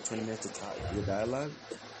out another 20 minutes to talk your dialogue,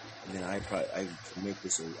 then I make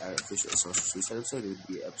this an official social suicide episode. It would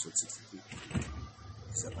be episode 62.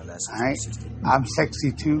 Except my last. All right, 62. I'm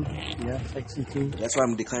 62. Yeah, 62. That's why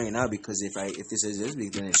I'm declaring now, because if this is this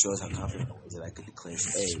week, then it shows how confident I was that I could declare,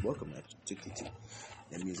 hey, welcome to 62.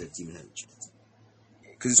 That means that demon had a chance.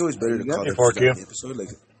 Because it's always better to call the episode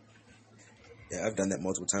like. Yeah, I've done that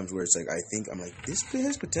multiple times where it's like I'm like, this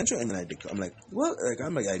has potential, and then I'm like, what?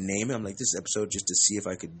 I name it. I'm like, this episode just to see if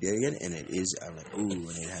I could do it, and it is. I'm like, ooh,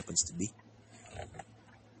 and it happens to be.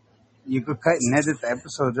 You could cut and edit the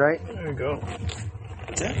episodes, right? There you go.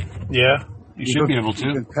 What's that? Yeah, you should be able to.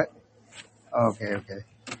 You could cut. Okay.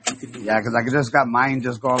 Yeah, because I just got mine.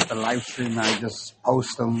 Just go off the live stream, and I just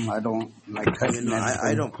post them. I don't like cut.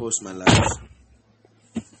 I don't post my lives.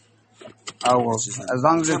 Oh, well, as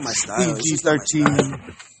long as it's PG-13.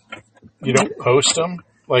 You don't post them?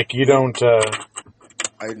 Like, you don't...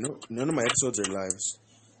 None of my episodes are lives.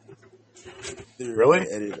 Really?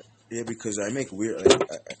 Edited. Yeah, because I make weird... Like,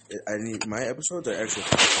 I need... My episodes are actual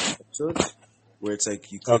episodes where it's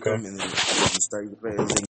like you click them and then you start to play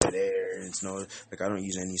everything there. And it's no... Like, I don't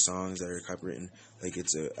use any songs that are copywritten. Like,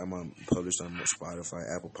 I'm published on Spotify,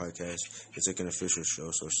 Apple Podcasts. It's like an official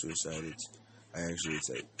show, so Suicide. It's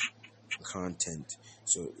like content.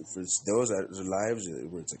 So for those lives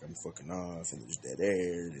where it's like I'm fucking off and there's dead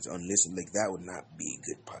air and it's unlistened, like that would not be a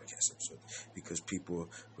good podcast episode because people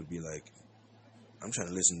would be like, I'm trying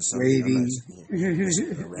to listen to something. I'm not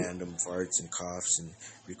listening to random farts and coughs and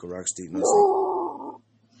Rico Rocksteady. And so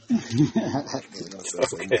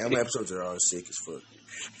my episodes are all sick as fuck.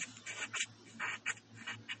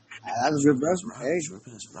 That's a good bro. Hey,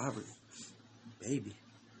 Robert, baby.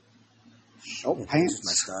 Short pants.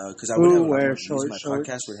 My style, because I would have my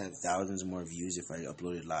podcast would have thousands more views if I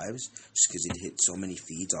uploaded lives, just because it hit so many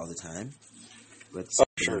feeds all the time. But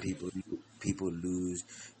people lose.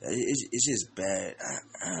 It's just bad.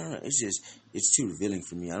 I don't know. It's too revealing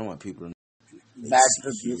for me. I don't want people to bad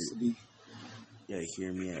publicity. Yeah,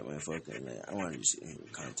 hear me at my fucking. I want to just hear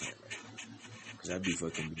content. Because I'd be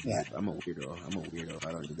fucking. Yeah. I'm a weirdo.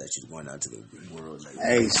 I don't do that shit going out to the world. Like,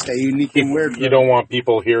 hey, stay unique and weird. You don't want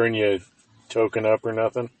people hearing you token up or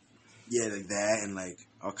nothing? Yeah, like that and like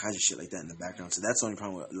all kinds of shit like that in the background. So that's the only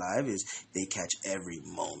problem with live is they catch every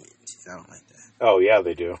moment. I don't like that. Oh, yeah,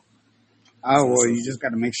 they do. Oh, well, you just got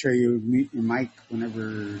to make sure you mute your mic whenever...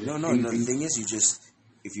 No, the thing is,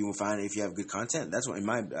 if you have good content, that's why I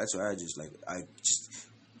just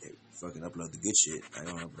fucking upload the good shit. I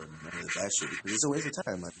don't upload none of the bad shit because it's a waste of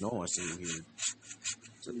time. Like, no one wants to hear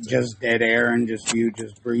just dead air and just you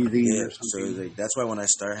just breathing or something. So that's why when I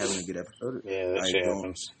start having a good episode, that shit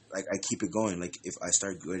happens. Like I keep it going. Like if I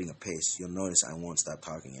start getting a pace, you'll notice I won't stop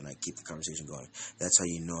talking and I keep the conversation going. That's how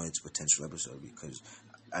you know it's a potential episode because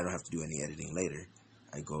I don't have to do any editing later.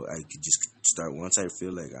 I could just start once I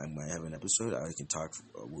feel like I might have an episode. I can talk.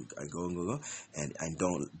 I go, and I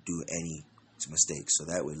don't do any mistakes. So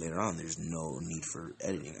that way later on, there's no need for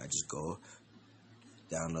editing. I just go,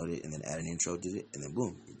 download it, and then add an intro to it, and then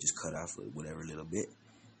boom, you just cut off whatever little bit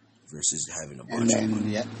versus having a bunch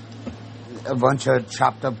a bunch of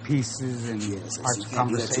chopped up pieces and parts of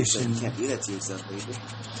conversation. You can't do that to yourself, baby.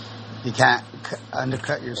 You can't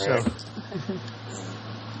undercut yourself. Right.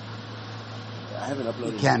 I haven't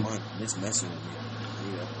uploaded in a month. It's messing with me.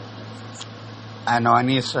 I know. I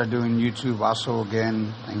need to start doing YouTube also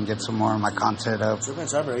again and get some more of my content up. So,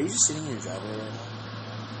 Robert, are you just sitting in your driveway right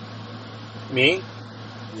now? Me?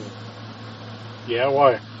 Yeah. Yeah,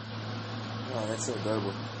 why? No, that's so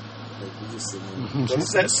adorable. Like, you're just sitting in. What is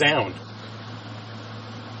that sound? I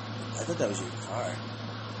thought that was your car.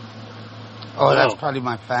 Oh, that's probably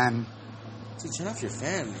my fan. Dude, turn off your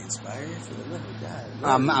fan, Inspire, for the love of God.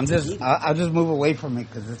 I'll just move away from it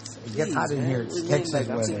because it gets hot in here. It's Texas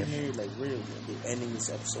weather. I'm sitting here, like, we're ending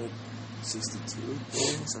this episode 62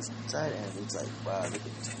 outside, and it's like, wow, look at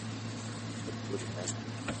this.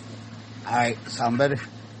 Alright, sound better?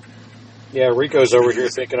 Yeah, Rico's over here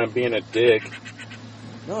thinking I'm being a dick.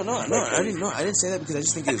 No, I didn't say that because I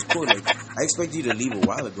just think it was cool. Like, I expected you to leave a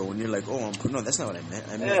while ago when you're like, no, that's not what I meant.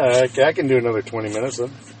 Yeah, I can do another 20 minutes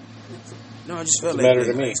then. No, I just felt like I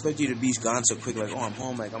expect you to be gone so quick, like, I'm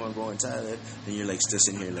home, like, I'm gonna go inside it. And you're, like, still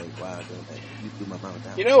sitting here, like, wow, like, you threw my mouth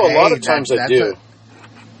down. You know, a lot of times I do.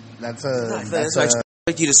 That's I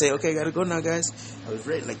expect you to say, okay, gotta go now, guys. I was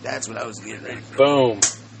ready, like, that's what I was getting ready for. Boom.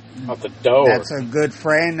 Out the door. That's a good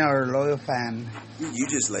friend or loyal fan. You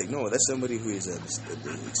just, like, no, that's somebody who is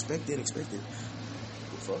expected.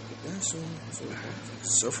 Fuck it,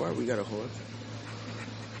 so far, we got a hold.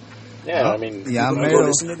 Yeah, I mean,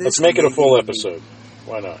 let's make it a full episode.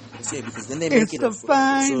 Why not? Yeah, because then they make it a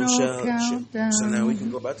final countdown. So now we can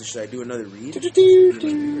go about this. Should I do another read? It's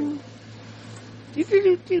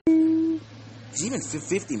even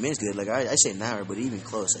 50 minutes good. Like I say an hour, but even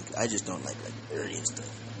close. Like I just don't like 30 and stuff.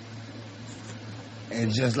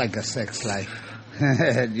 It's just like a sex life.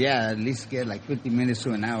 Yeah, at least get like 50 minutes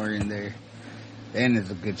to an hour in there. Then it's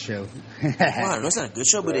a good show. Well, no, it's not a good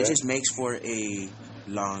show, but it just makes for a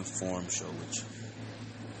long form show, which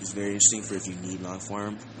is very interesting for if you need long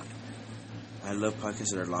form. I love podcasts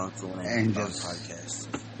that are long for when I need long podcasts.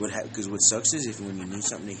 Because what sucks is if when you need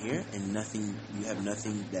something to hear and you have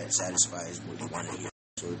nothing that satisfies what you want to hear.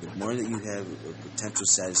 So the more that you have a potential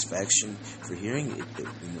satisfaction for hearing,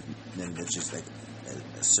 then that's just like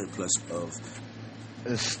a surplus of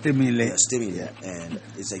stimulate. Yeah. And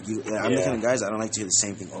it's like I'm the kind of guys I don't like to hear the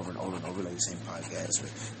same thing over and over and over, like the same podcast or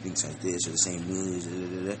things like this or the same news.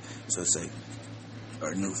 So it's like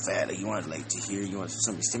or new fad. Like you want like to hear, you want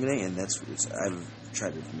something stimulating, and that's what I've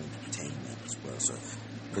tried to maintain that as well. So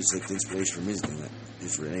it's like the inspiration for me is that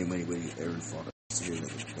if for anybody ever thought to hear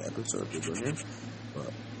like the episode, they go ahead.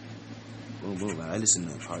 But boom, I listen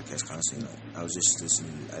to podcasts constantly. Like, I was just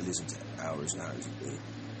listening. I listen to hours and hours a day.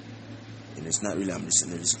 And it's not really I'm just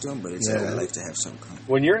sitting there listening to them, but it's like I like to have some.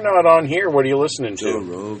 When you're not on here, what are you listening to? Joe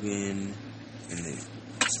Rogan and the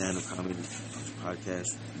stand-up comedy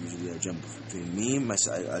podcast. Usually I jump between me and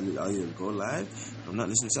myself. I'll either go live. If I'm not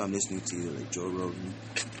listening to, I'm listening to either like Joe Rogan,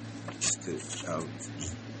 just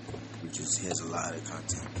he has a lot of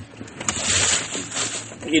content.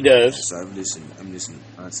 He does. So I'm listening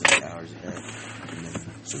constantly hours a day, and then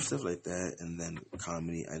some stuff like that, and then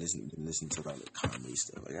comedy. I listen to a lot of comedy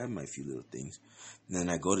stuff. Like I have my few little things, and then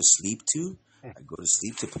I go to sleep to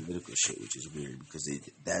political shit, which is weird because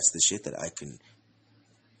that's the shit that I could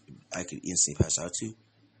instantly pass out to,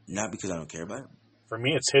 not because I don't care about it. For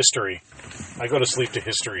me, it's history. I go to sleep to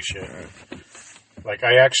history shit. Like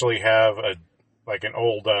I actually have an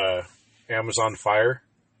old Amazon Fire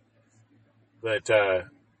that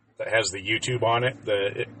has the YouTube on it.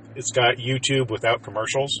 It's got YouTube without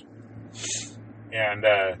commercials, and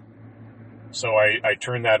so I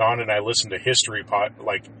turn that on and I listen to history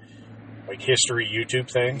like history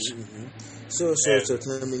YouTube things. Mm-hmm. So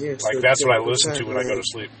tell me here. Like that's what I listen to when I go to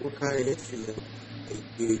sleep. What kind of history?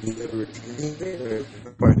 Do you ever retain anything, or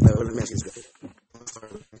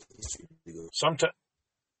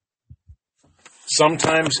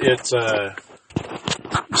Sometimes it's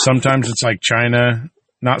like China,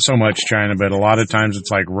 not so much China, but a lot of times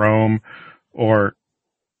it's like Rome or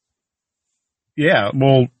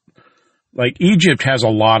like Egypt has a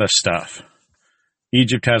lot of stuff.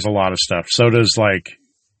 So does like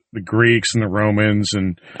the Greeks and the Romans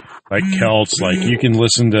and like Celts. Like you can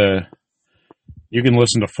listen to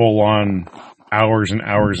full on hours and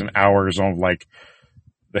hours and hours of like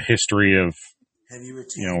the history of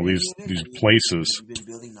these places. Have you been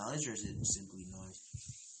building knowledge, or is it simply noise?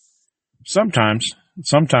 Sometimes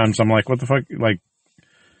I'm like, what the fuck? Like,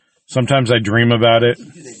 sometimes I dream about it. Where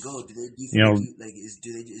do they go? Do they is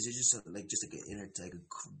it just a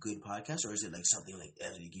good podcast, or is it like something like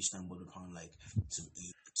you stumbled upon like some?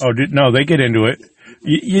 No, they get into it.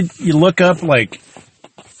 You look up look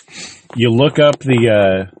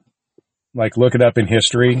it up in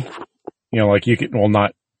history. Like you can, well,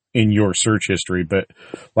 not in your search history, but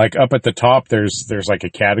like up at the top, there's like a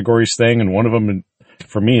categories thing, and one of them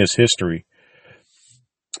for me is history.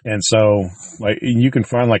 And so like you can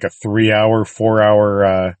find like a 3-hour,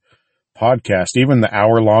 4-hour podcast, even the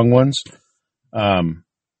hour-long ones, on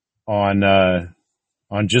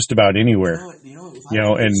just about anywhere.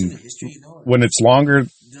 And history, when it's longer.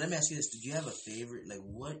 Let me ask you this: do you have a favorite? Like,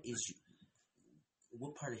 what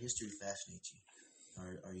part of history fascinates you?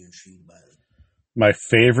 Are you intrigued by it? My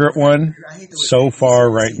favorite one so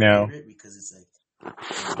far right now. Because it's like,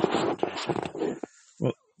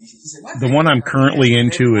 well, the one I'm currently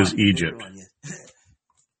into is Egypt.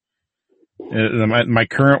 My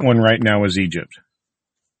current one right now is Egypt.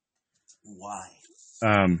 Why?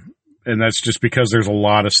 And that's just because there's a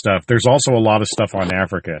lot of stuff. There's also a lot of stuff on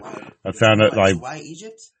Africa. I found it like why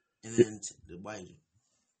Egypt? And then why Egypt?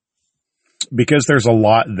 Because there's a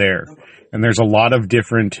lot there, and there's a lot of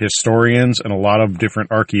different historians and a lot of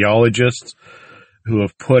different archaeologists who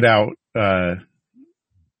have put out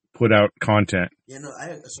content.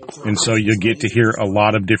 And so you get to hear a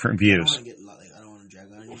lot of different views. I don't want to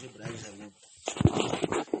drag on Egypt, but I just have one.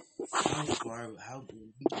 How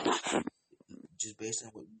just based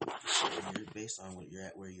on what you're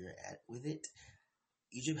at, where you're at with it,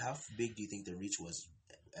 Egypt, how big do you think the reach was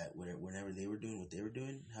at whenever they were doing what they were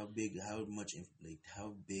doing? How big of a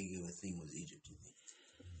thing was Egypt, do you think?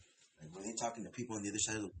 Like, were they talking to people on the other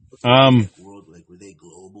side of the world? Like, were they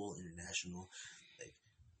global, international, like,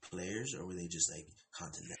 players, or were they just like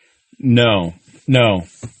continental? No,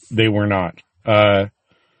 they were not.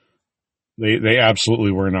 They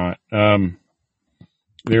absolutely were not.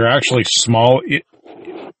 They were actually small.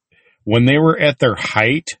 When they were at their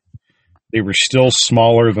height, they were still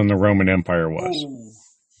smaller than the Roman Empire was.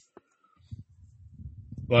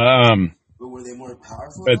 But were they more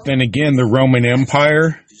powerful? But then again, the Roman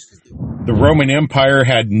Empire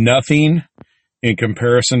had nothing in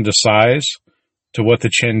comparison to size to what the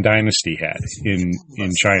Qin dynasty had in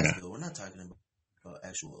China. We're not talking about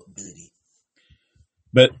actual ability.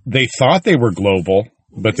 But they thought they were global,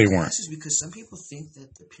 but they weren't. Is because some people think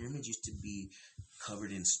that the pyramids used to be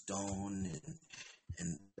covered in stone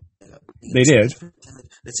and They did.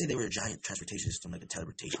 Let's say they were a giant transportation system, like a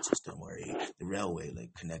teleportation system, or the railway,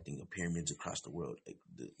 like connecting the pyramids across the world. Like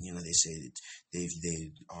they say that they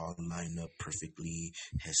all line up perfectly.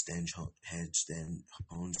 Headstand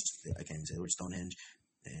homes. I can't even say the word, Stonehenge,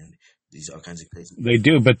 and these all kinds of crazy. They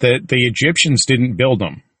do, but the Egyptians didn't build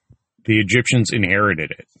them. The Egyptians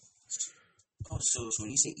inherited it. Oh, so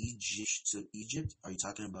when you say Egypt, are you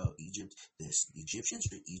talking about Egypt, the Egyptians,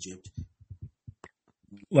 or Egypt?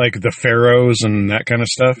 Like the pharaohs and that kind of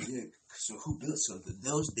stuff? Yeah. So who built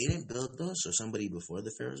those? They didn't build those, so somebody before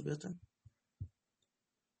the pharaohs built them?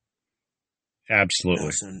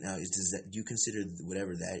 Absolutely. Now, do you consider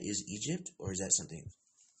whatever that is Egypt, or is that something?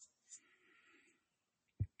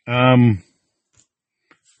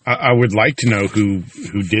 I would like to know who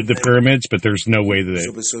did the pyramids, but there's no way that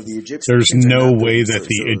the Egyptians. There's no way that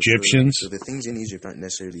the Egyptians. So the things in Egypt aren't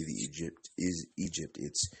necessarily the Egypt.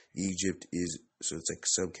 So it's like a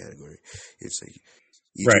subcategory. It's like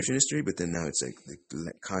Egyptian history, but then now it's like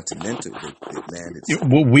the continental land.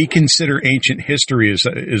 What we consider ancient history is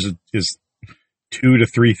 2,000 to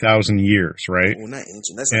 3,000 years, right? Well, not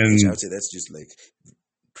ancient. That's not ancient. I would say that's just like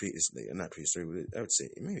not prehistoric. I would say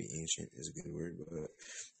maybe ancient is a good word, but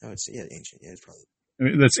I would say ancient. Yeah, it's probably. I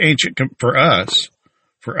mean, that's ancient for us.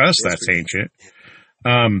 For us, that's ancient.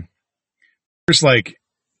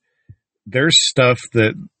 There's stuff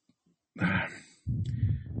that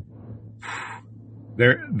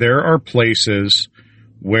there are places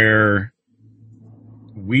where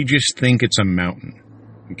we just think it's a mountain.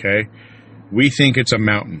 Okay, we think it's a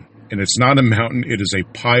mountain, and it's not a mountain. It is a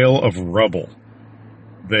pile of rubble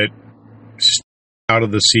that out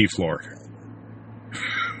of the seafloor.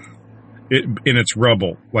 And it's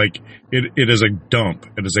rubble. Like it is a dump.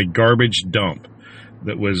 It is a garbage dump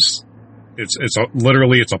that was.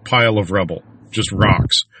 Literally a pile of rubble, just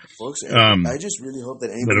rocks. Folks, I just really hope that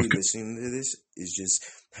anybody listening to this is just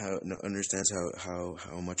understands how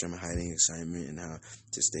much I'm hiding excitement, and how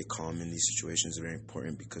to stay calm in these situations is very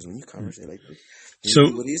important, because when you conversate like this, so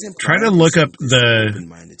try to look up the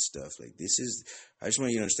open-minded stuff. Like this is, I just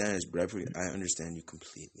want you to understand this, but I understand you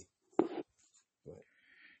completely.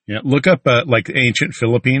 Yeah, look up like ancient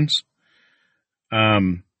Philippines.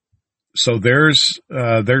 So there's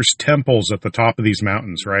temples at the top of these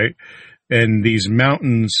mountains, right? And these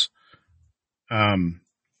mountains are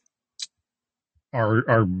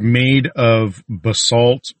made of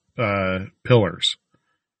basalt pillars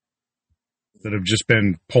that have just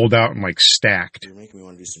been pulled out and like stacked. You're making me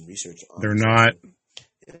want to do some research. They're not.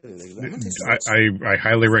 I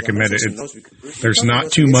highly recommend it. There's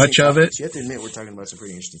not too much of it. You have to admit, we're talking about some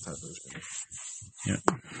pretty interesting topics. Yeah.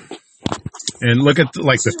 And look at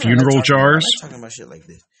the funeral jars. I'm talking about shit like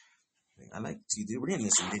this. I like to see. We're getting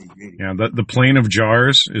this nitty gritty. Yeah, the plane of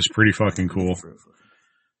jars is pretty fucking cool.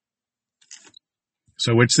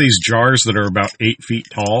 So it's these jars that are about 8 feet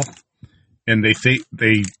tall, and they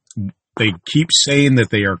keep saying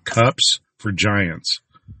that they are cups for giants.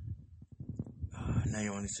 Now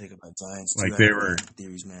you want to talk about giants? Like they were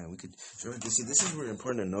theories, man. We could. This is where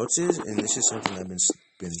important the notes is, and this is something I've been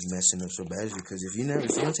messing up so bad, is because if you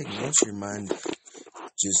don't take notes, your mind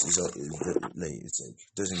just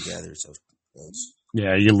doesn't gather itself.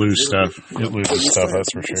 Yeah, you lose stuff. You lose stuff.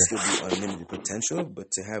 That's for sure. Still be unlimited potential, but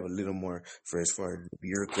to have a little more for as far as the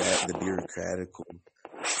bureaucratical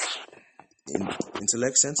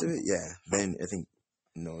intellect sense of it, then I think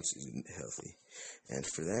notes isn't healthy. And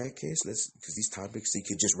for that case, because these topics, you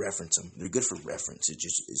could just reference them. They're good for reference.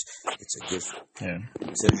 It's a good.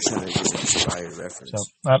 Instead of trying to just inspire reference. So,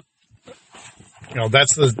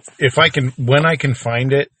 that's when I can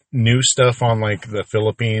find it, new stuff on like the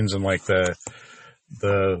Philippines and like the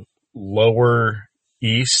lower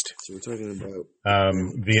east. So we're talking about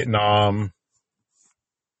Vietnam,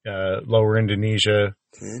 lower Indonesia.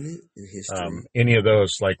 Planet and history. Any of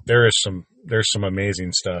those, like there's some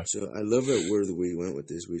amazing stuff. So I love where we went with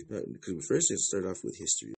this. Because first it started off with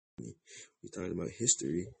history. We talked about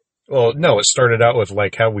history. Well, no, it started out with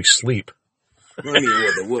like how we sleep. Well, I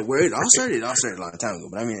mean, where it all started a long time ago.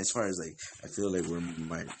 But I mean, as far as like, I feel like we're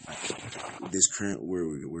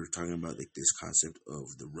talking about like this concept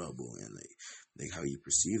of the rubble and like how you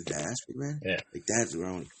perceive that aspect, man. Yeah, like that's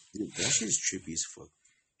around. That shit is trippy as fuck.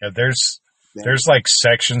 Yeah, there's like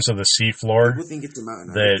sections of the seafloor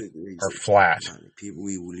that are flat. People,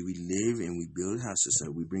 we live and we build houses, so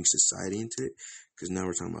we bring society into it. Because now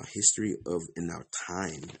we're talking about history in our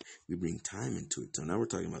time. We bring time into it. So now we're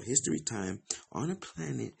talking about history, time on a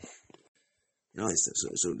planet, and all that stuff.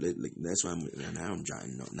 So that's why I'm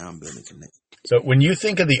jotting notes. Now I'm building connect. So when you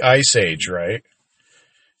think of the Ice Age, right?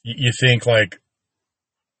 You think like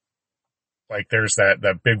like there's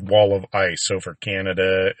that big wall of ice over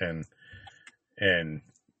Canada and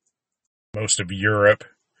most of Europe.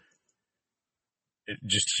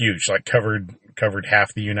 Just huge, like covered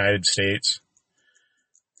half the United States.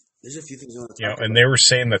 There's a few things I want to You know, talk about. and they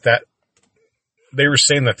were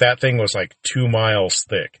saying that thing was like 2 miles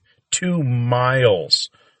thick. 2 miles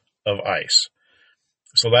of ice.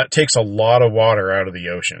 So that takes a lot of water out of the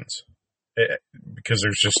oceans because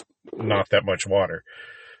there's just not that much water.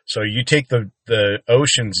 So you take the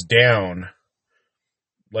oceans down,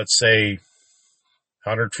 let's say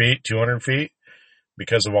 100 feet, 200 feet,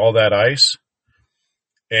 because of all that ice,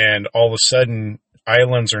 and all of a sudden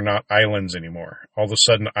islands are not islands anymore. All of a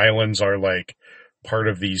sudden islands are like part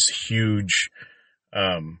of these huge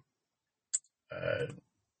kind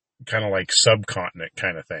of like subcontinent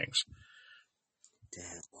kind of things.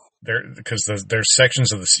 Because there's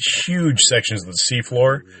sections of huge sections of the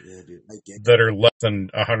seafloor that are less than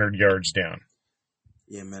 100 yards down.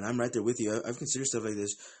 Yeah, man, I'm right there with you. I've considered stuff like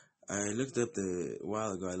this. I looked up a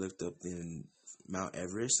while ago. I looked up in Mount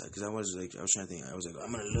Everest because I was trying to think. I was like,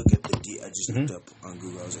 I'm gonna look at I just looked up on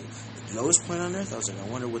Google. I was like, the lowest point on Earth. I was like, I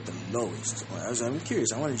wonder what the lowest. I'm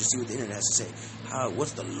curious. I wanted to see what the internet has to say.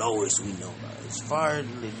 What's the lowest we know about? As far as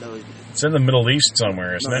the lowest. It's in the Middle East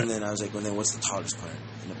somewhere, isn't it? And then I was like, well, then what's the tallest point?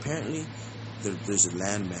 And apparently, there's a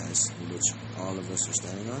landmass in which all of us are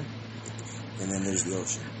standing on, and then there's the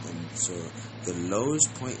ocean. And so the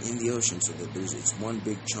lowest point in the ocean, so that it's one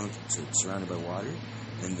big chunk surrounded by water,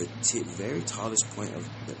 and the very tallest point of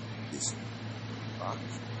this rock,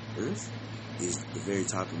 Earth, is the very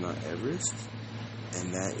top of Mount Everest,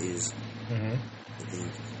 and that is, I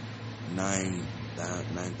think,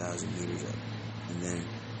 9,000 meters up. And then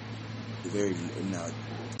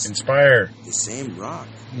Inspire. The same rock.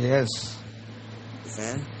 Yes. The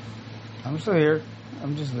fan? I'm still here.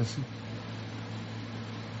 I'm just listening.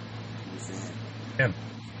 The fan. Fan.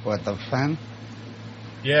 What, the fan?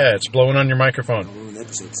 Yeah, it's blowing on your microphone. I'll ruin the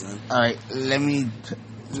episode, son. Alright, let me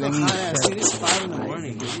Dude, it's 5 in the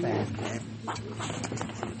morning. Dude,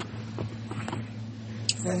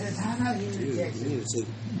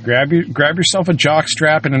 Grab yourself a jock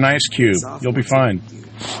strap and an ice cube. You'll be fine.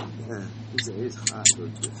 Yeah, it's hot.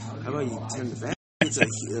 How about you turn the fan? It's a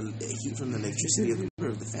heat from the electricity of the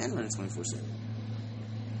motor of the fan running 24/7.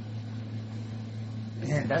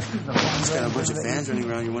 Yeah, that's the It's got a bunch of fans running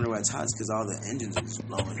around. You wonder why it's hot? It's because all the engines are just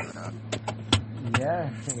blowing around. Yeah,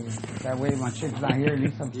 so that way my chick's not here. At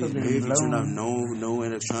least I'm still Maybe getting if you turn off blown. no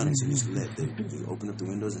electronics and just let open up the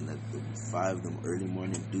windows and let the 5 of them early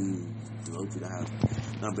morning dew blow through the house.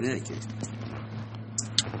 No, but in any case,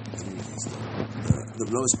 the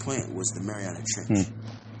lowest point was the Mariana Trench.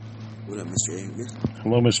 What up, Mr. A?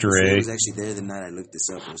 Hello, Mr. So A. he was actually there the night I looked this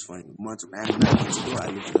up. It was funny. Months ago, I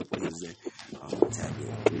looked it up when he was there. I looked up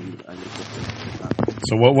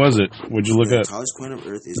So what was it? What'd you look the up? tallest point of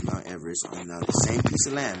Earth is Mount Everest on now the same piece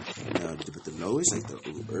of land. But the lowest, like the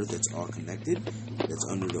Earth that's all connected, that's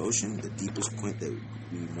under the ocean, the deepest point that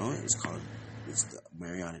we know is the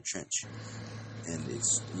Mariana Trench. And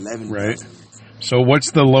it's 11,000 Right. meters. So what's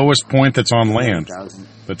the lowest point that's on land 11,000.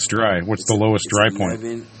 that's dry? What's the lowest dry point?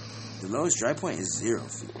 The lowest dry point is 0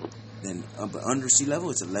 feet. Then, but under sea level,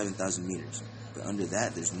 it's 11,000 meters. But under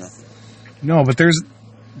that, there's nothing. No, but there's a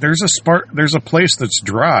place that's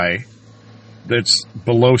dry that's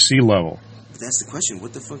below sea level. But that's the question.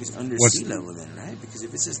 What the fuck is under sea level then, right? Because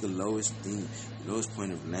if it says the lowest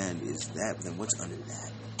point of land is that, then what's under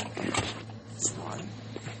that? It's water.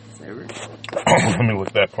 Forever? Let me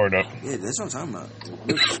look that part up. Yeah, that's what I'm talking about.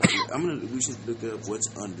 Look, we should look up what's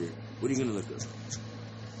under. What are you gonna look up?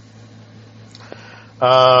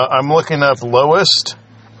 I'm looking up lowest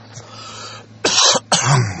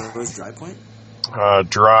Lowest dry point?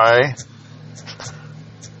 dry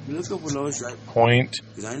You look up what lowest dry point.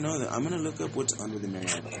 because I know that I'm gonna look up what's under the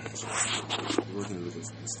Mariana Trench. We're gonna look up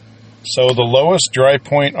this. So the lowest dry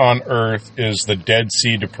point on Earth is the Dead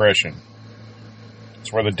Sea Depression.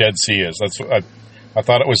 That's where the Dead Sea is. That's what I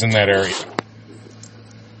thought it was in that area.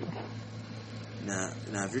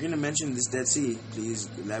 Now, if you're gonna mention this Dead Sea, please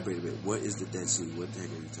elaborate a bit. What is the Dead Sea? What the heck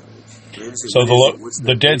are you talking about? So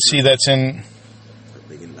the Dead Sea that's in.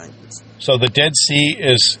 So the Dead Sea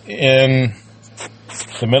is in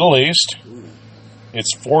the Middle East.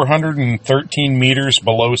 It's 413 meters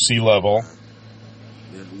below sea level.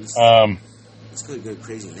 It's got a good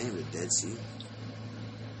crazy name, the Dead Sea.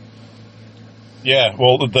 Yeah,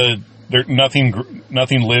 well, nothing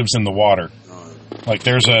lives in the water. Like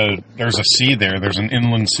there's a sea there. There's an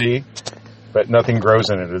inland sea, but nothing grows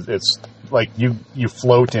in it. It's like you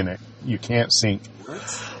float in it. You can't sink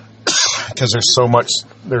because there's so much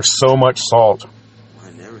salt.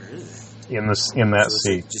 I never heard of that. in that So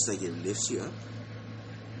sea. like, just like it lifts you up.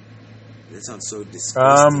 That sounds so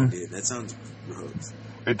disgusting, dude. That sounds gross.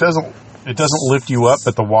 It doesn't lift you up,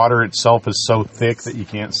 but the water itself is so thick that you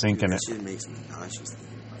can't sink in it. That shit makes me nauseous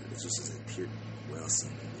thinking about it. It's just like pure whale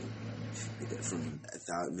semen, dude. Like from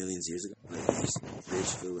millions of years ago, like these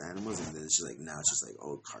fish filled with animals, and then it's just like now it's just like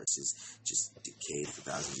old carcasses, just decayed for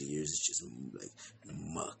thousands of years. It's just like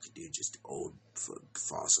muck, dude. Just old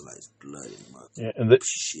fossilized blood and muck. Yeah, and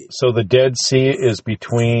shit. So the Dead Sea is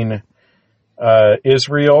between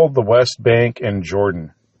Israel, the West Bank, and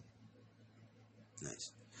Jordan.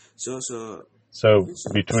 Nice. So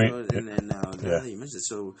between and then now that you mentioned it,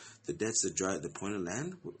 so that's the point of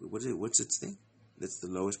land. What's its thing? That's the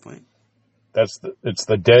lowest point. It's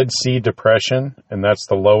the Dead Sea Depression, and that's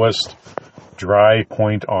the lowest dry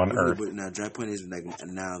point on Earth. But now dry point is like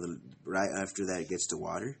now right after that it gets to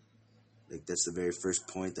water. Like that's the very first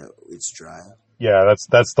point that it's dry. Yeah,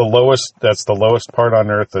 that's the lowest. That's the lowest part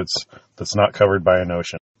on Earth that's not covered by an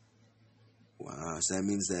ocean. Wow, so that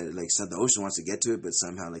means that like the ocean wants to get to it, but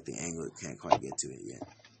somehow like the angle it can't quite get to it yet.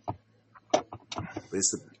 But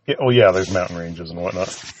it's there's mountain ranges and whatnot.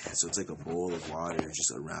 So it's like a bowl of water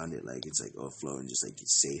just around it, like it's like floating, just like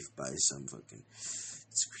it's safe by some fucking.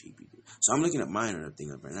 It's creepy, dude. So I'm looking at mine and I'm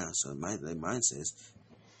thinking up right now. So mine says,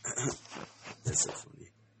 that's so funny.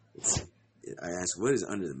 I asked, what is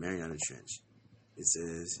under the Mariana Trench? It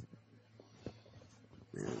says,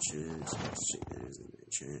 Mariana Trench.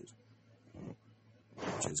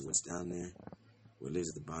 Trench is what's down there. What lives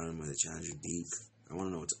at the bottom of the Challenger Deep. I want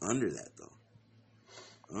to know what's under that, though.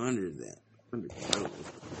 Under that.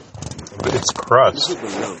 It's crust.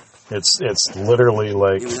 Below. It's literally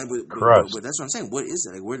like crust. But that's what I'm saying. What is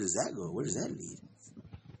that? Like, where does that go? Where does that lead?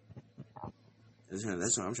 That's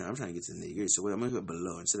what I'm trying to get to the nitty gritty. So I'm going to put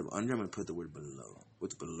below. Instead of under, I'm going to put the word below.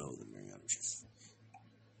 What's below the Mariana Trench?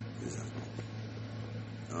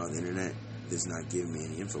 The internet does not give me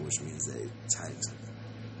any info, which means that it's hiding something.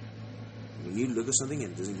 When you look at something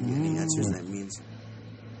and it doesn't give you any answers, that means,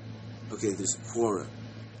 okay, there's Quora.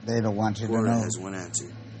 They don't want you Quora to know. has one answer.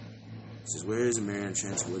 It says, where is the Mariana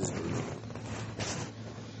Trench? What is below?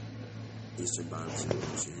 Eastern bottom of the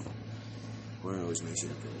ocean. Quora always makes you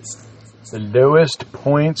have to sign off. The lowest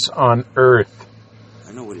points on Earth.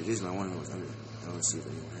 I know what it is, and I want to know what's under it. I want to see if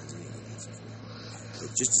anyone has any good answers for that.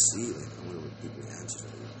 Like, just to see, like, I wonder what people answer for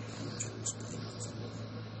it. I'm trying to explain what's under it.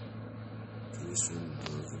 Can you swim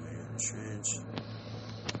below the Mariana Trench?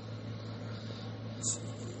 Let's see.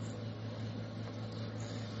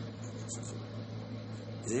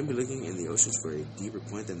 Is anybody looking in the oceans for a deeper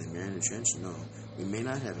point than the Mariana Trench? No. We may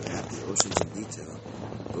not have mapped the oceans in detail,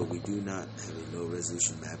 but we do not have a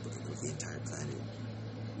low-resolution map of the entire planet.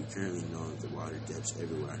 We currently know the water depths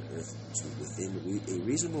everywhere on Earth to within a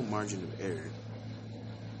reasonable margin of error.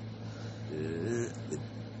 And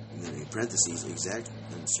then in parentheses, exact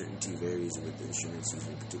uncertainty varies with the instruments used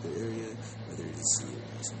in a particular area, whether it is sea or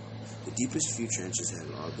ice. The deepest few trenches have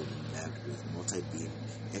all been mapped with multi-beam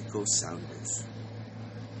echo sounders.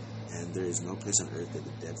 And there is no place on Earth that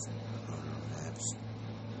the depth on our maps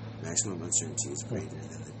maximum uncertainty is greater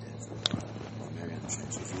than the depth of the Mariana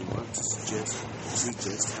Trench. If you want to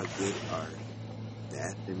suggest how good our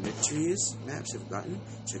bathymetries maps have gotten,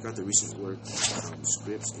 check out the recent work from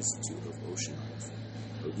Scripps Institute of Oceanography.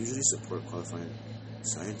 It would usually support qualifying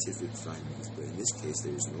scientific findings, but in this case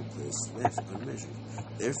there is no place left unmeasured.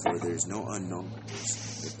 Therefore, there is no unknown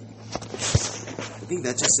place. I think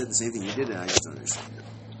that just said the same thing you did, and I just don't understand it.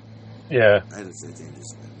 Yeah. I don't think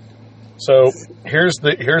just. So here's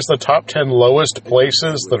the top 10 lowest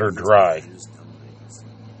places that are dry.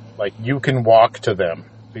 Like you can walk to them.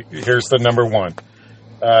 Here's the number one.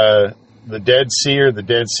 The Dead Sea or the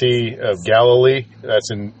Dead Sea of Galilee.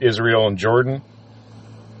 That's in Israel and Jordan.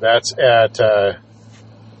 That's at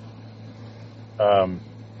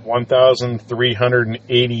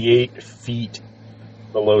 1,388 feet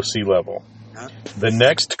below sea level. The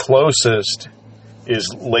next closest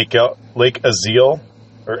is Lake Azal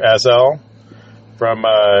or Azal from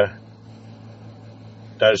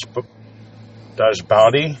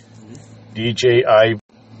Dajbouti,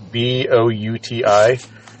 Djibouti,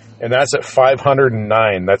 and that's at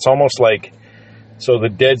 509. That's almost like, so the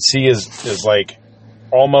Dead Sea is like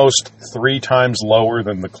almost 3 times lower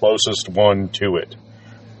than the closest one to it.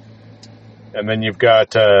 And then you've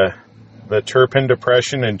got the Turpin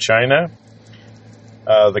Depression in China,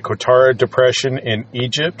 the Qattara Depression in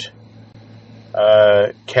Egypt,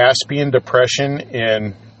 Caspian Depression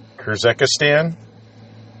in Kyrgyzstan,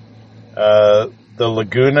 the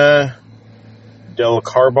Laguna del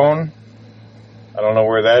Carbon. I don't know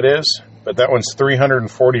where that is, but that one's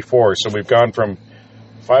 344. So we've gone from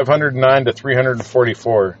 509 to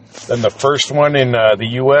 344. Then the first one in the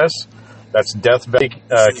U.S., that's Death Valley,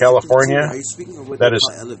 California. Are you speaking of what that they is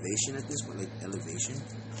call elevation at this point? Like elevation?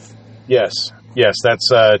 yes, that's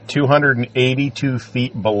 282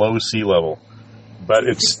 feet below sea level, but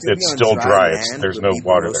it's still dry. There's no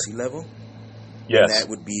water there. Sea level? Yes, And that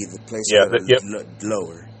would be the place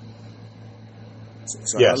lower.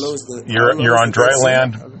 So yes, how low is you're on dry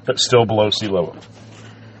land, but still below sea level.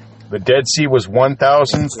 The Dead Sea was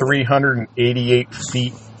 1,388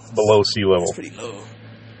 feet below sea level. That's pretty low.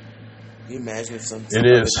 Can you imagine if something it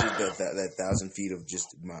is that 1,000 feet of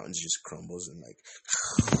just mountains just crumbles and like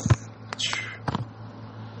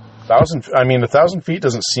 1,000 feet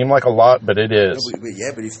doesn't seem like a lot, but it is. No, but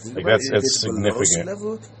if you think like about that's it, if it's significant. below sea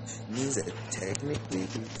level, it means that technically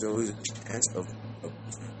there's always a chance of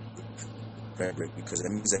fabric because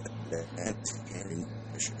that means that it's carrying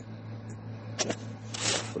pressure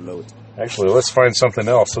below it. Actually, let's find something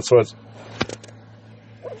else. That's what.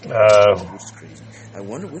 Which is crazy. I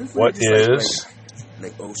wonder what is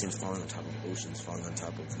like oceans falling on top of oceans, falling on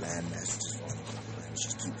top of land masses, just falling on top of land. It's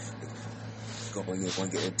just keep going until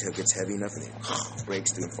it gets heavy enough and then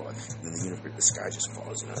breaks through and falls. And then the sky just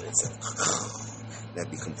falls and it's like that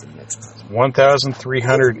becomes the next cosmos.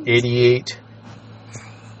 1,388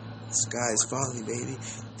 the sky is falling, baby.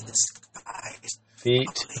 The sky is feet.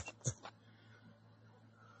 Falling.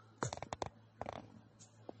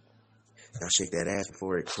 Now shake that ass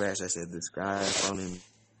before it crashes. I said the sky is falling.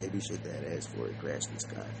 Baby, shake that ass before it crashes. The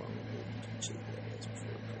sky falling, baby. Shake that ass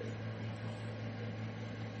before it crashes.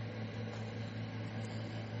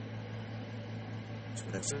 So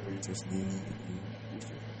that's just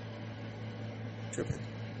tripping.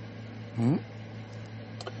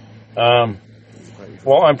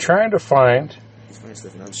 Well, I'm trying to find. He's finding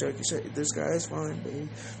stuff, and I'm sure this guy is fine, baby.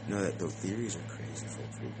 No, the theories are crazy,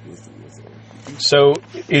 folks. So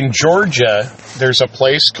in Georgia, there's a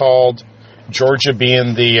place called Georgia,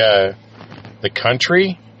 being the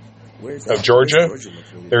country of Georgia.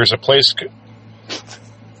 There's a place.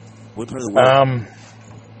 What part of the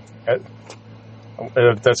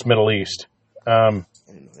world? That's Middle East. I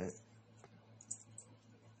didn't know that.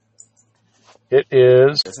 It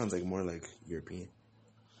is. That sounds like more like European,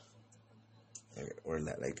 or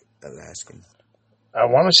like Alaskan. I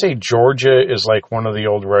want to say Georgia is like one of the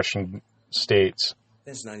old Russian states.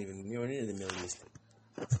 That's not even near the Middle East.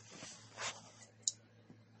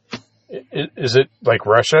 Is it like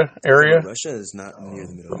Russia area? No, Russia is not near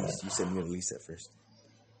the Middle East. You said Middle East at first.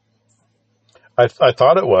 I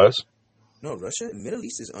thought it was. No, Russia, Middle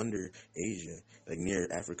East is under Asia, like near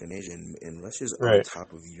Africa and Asia, and Russia is right on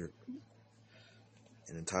top of Europe,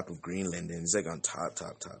 and on top of Greenland, and it's like on top,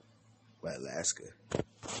 by Alaska.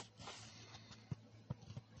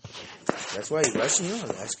 That's why Russia,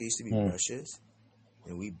 Alaska used to be Russia's,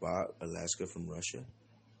 and we bought Alaska from Russia.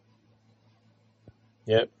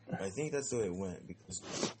 Yep. I think that's the way it went, because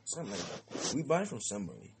something like that. We bought it from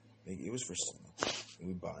somebody. Like, it was for someone, and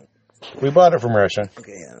we bought it. We bought it from Russia.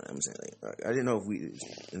 Okay, yeah, I'm saying, like, I didn't know if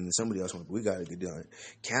and somebody else wanted it, but we got a good deal on it.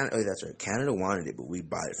 Canada, that's right. Canada wanted it, but we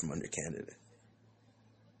bought it from under Canada,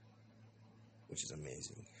 which is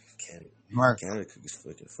amazing. Canada could just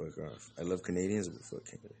fuck off. I love Canadians, but fuck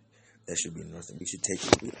Canada. That should be nothing. We should take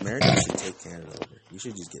it. America should take Canada over. We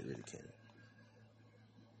should just get rid of Canada.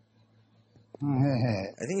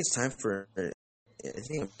 I think it's time for. I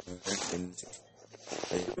think American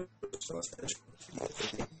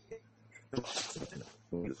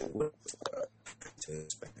to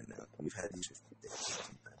expand now. We've had these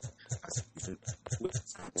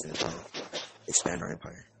expand our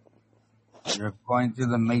empire. You're going through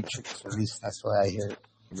the matrix, at least that's what I hear.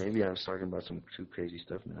 Maybe I'm talking about some too crazy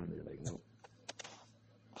stuff now. They're like, no.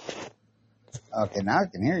 Okay, now I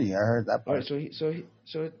can hear you. I heard that part. All right, so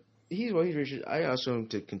he's Richard. I also,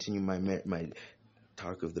 to continue my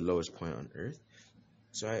talk of the lowest point on Earth.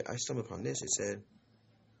 So I stumbled upon this. It said,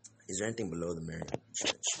 "Is there anything below the Mariana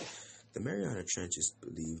Trench?" The Mariana Trench is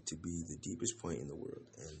believed to be the deepest point in the world,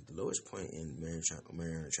 and the lowest point in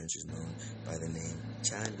Mariana Trench is known by the name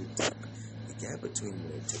Chandler Deep. The gap between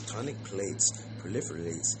the tectonic plates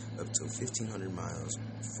proliferates up to 1,500 miles,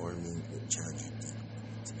 forming the Chandler Deep.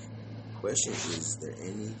 The question is there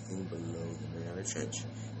anything below the Mariana Trench?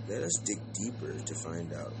 Let us dig deeper to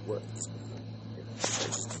find out what is below the Mariana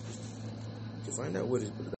Trench. To find out what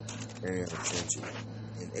is below the Mariana Trench,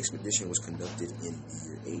 an expedition was conducted in the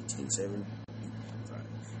year 1875,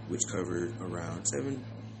 which covered around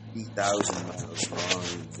 70,000 miles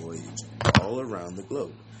long voyage all around the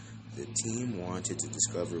globe. The team wanted to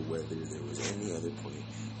discover whether there was any other point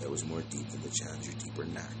that was more deep than the Challenger Deep or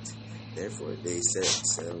not. Therefore, they set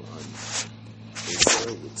sail on They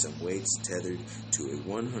sail with some weights tethered to a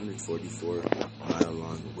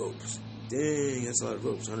 144-mile-long rope. Dang, that's a lot of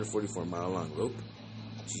ropes. 144-mile-long rope.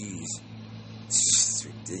 Jeez. It's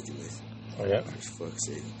ridiculous. Oh, yeah. For fuck's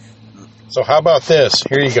sake. So how about this?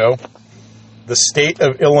 Here you go. The state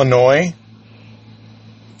of Illinois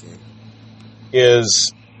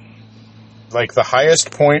is like the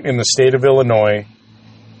highest point in the state of Illinois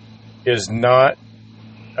is not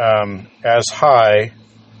as high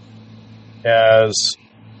as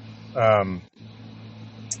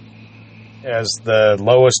the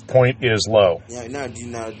lowest point is low. Yeah,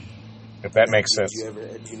 if that makes sense. Do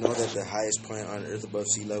you know that the highest point on Earth above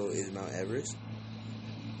sea level is Mount Everest?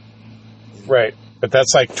 Right, but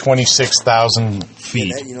that's like 26,000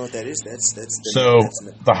 feet. Yeah, you know what that is? That's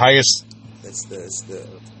the highest. That's the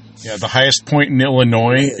the highest point in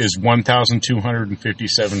Illinois is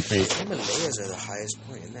 1,257 feet. The Himalayas are the highest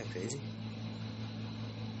point. Isn't that crazy?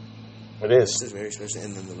 It is. This is very special.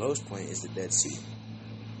 And then the lowest point is the Dead Sea.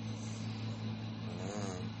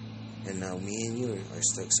 And now me and you are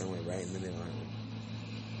stuck somewhere right in the middle, aren't we?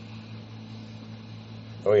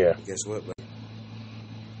 Oh yeah. Guess what, buddy?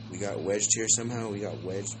 We got wedged here somehow. We got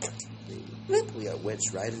wedged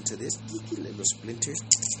right into this little splinters.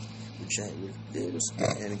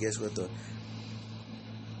 And guess what though?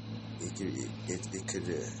 It could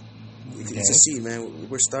it's a seed, man.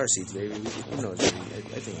 We're star seeds, baby. Who knows, baby?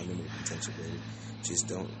 I think I'm limited potential, baby. Just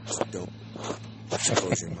don't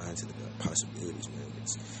close your mind to the possibilities, man.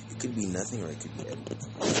 It could be nothing, or it could be everything.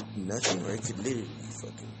 It could be nothing, or it could literally be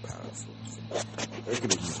fucking powerful. Or it could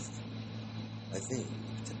be nothing. I think.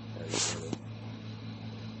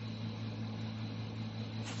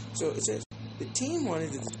 So it says the team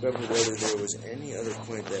wanted to discover whether there was any other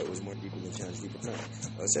point that was more deeper than Challenge Deep.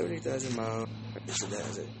 70,000 miles.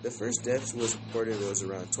 The first depth was reported. It was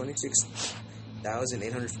around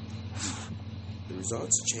 26,800 feet. The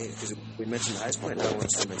results changed because we mentioned the highest point. Now I want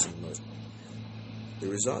to mention the lowest. The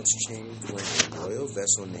results changed when a royal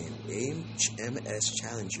vessel named HMS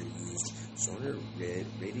Challenger used sonar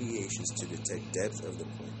radiations to detect depth of the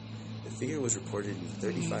point. The figure was reported to be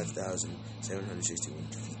 35,761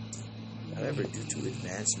 feet deep. However, due to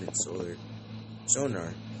advancement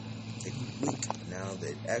sonar technique, now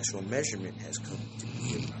the actual measurement has come to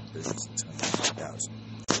be about 36,000.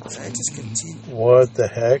 Scientists continue. What the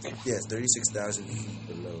heck? Yes, 36,000 feet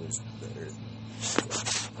below the Earth.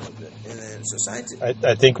 And then, so scientists.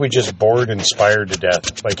 I think we just bored Inspired to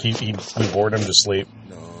death. Like we bored him to sleep.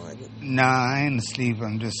 No, I didn't. Nah, I ain't asleep.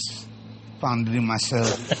 I'm just pondering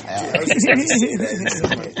myself. I was just going to say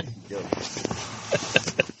that.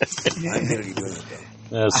 I'm literally doing it though.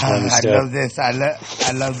 That's funny I stuff. love this. I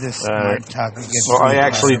love this smart talk. Well, I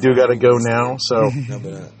actually do got to go now, so. No,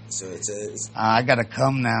 but so it's I gotta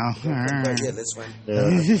come now. yeah, that's fine.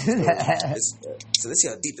 Yeah. So let's see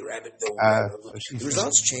how deep the rabbit though. The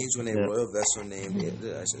results changed when a royal vessel named.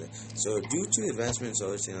 So due to advancement in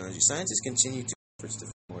solar technology, scientists continue to efforts to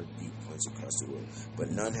find more deep points across the world, but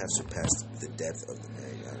none have surpassed the depth of the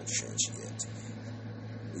Mariana Trench yet.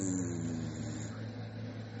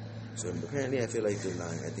 So apparently, I feel like they're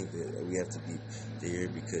lying. I think that we have to be there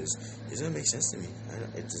because it doesn't make sense to me.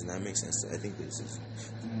 It does not make sense. I think this is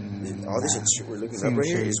all this shit we're looking up right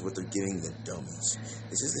here is what they're giving the dummies.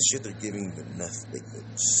 This is the shit they're giving the the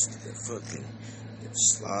fucking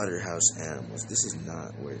slaughterhouse animals. This is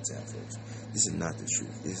not where it's at, folks. This is not the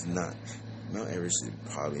truth. This is not. Mount Everest is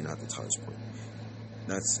probably not the tallest point.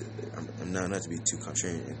 Not to be too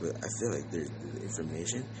contrarian, but I feel like the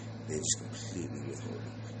information they just completely withhold.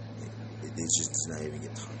 It just does not even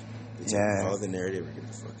get talked about. They take all the narrative and get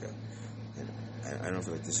the fuck out. And I don't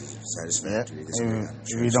feel like this is satisfactory. Yeah.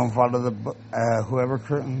 If you don't follow the book, whoever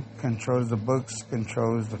controls the books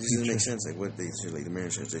controls the future. This doesn't make sense. Like what they say, like the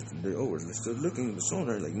Mariana Trench, we're still looking at the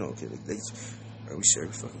sonar. Like, no, okay, like are we sure? Are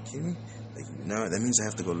you fucking kidding me? Like now that means I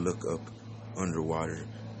have to go look up underwater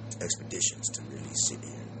expeditions to really sit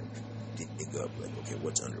here and dig up. Like, okay,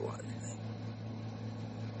 what's underwater?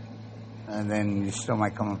 And then you still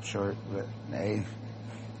might come up short, but hey,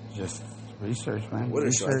 just research, man. What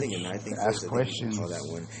a show. I think ask questions. Call that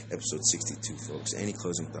one episode 62, folks. Any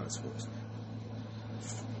closing thoughts, folks?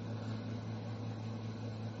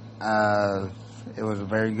 It was a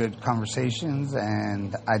very good conversations,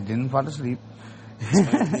 and I didn't fall asleep.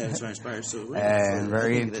 That's inspired. So and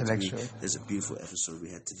very intellectual. There's a beautiful episode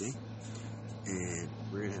we had today, and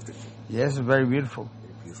we're gonna have to. Yes, very beautiful.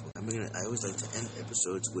 Beautiful. I always like to end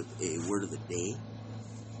episodes with a word of the day.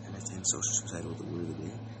 I like to end Social Suicide with a word of the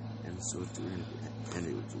day. And so we're going to end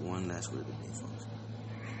it with one last word of the day, folks.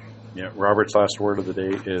 Yeah, Robert's last word of the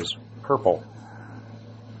day is purple.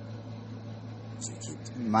 So keep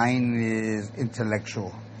Mine is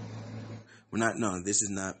intellectual. We're not. No, this is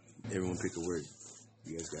not. Everyone pick a word.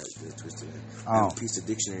 You guys got the twisted. I Oh. have a piece of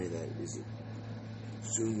dictionary that is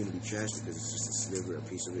soon going to be trashed because it's just a sliver, a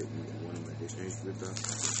piece of it. One of my dictionaries ripped off,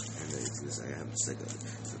 and I have just like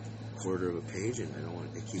a quarter of a page, and I don't want.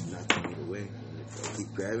 I keep knocking it away. And if I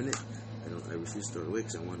keep grabbing it, I refuse to throw it away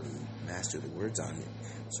because I want to master the words on it.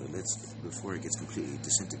 So before it gets completely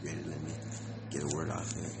disintegrated, let me get a word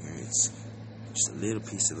off of it here. It's just a little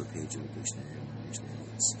piece of a page of a dictionary.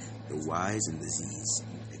 It's the Y's and the Z's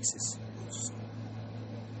in Texas.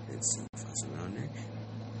 Let's see if it's around there.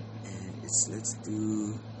 And let's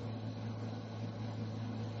do.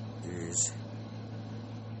 There's.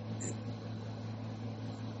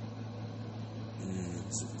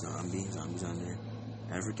 Zombies on there.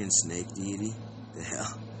 African snake deity. The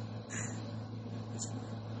hell?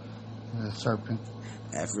 The serpent.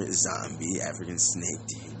 African snake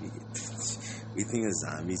deity. We think of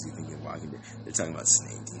zombies, we think of Walking Dead. They're talking about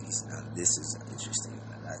snake deities. Now, this is interesting.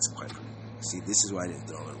 That's quite. See, this is why I didn't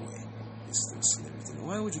throw it away. This little sliver thing.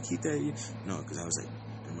 Why would you keep that? No, because I was like,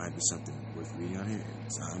 there might be something worth reading on here.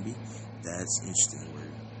 And zombie, that's an interesting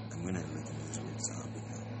word. I'm gonna look into this word zombie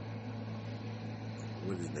now.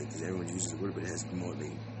 What is like? Because everyone uses the word, but it has more.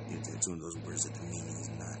 It's one of those words that the meaning is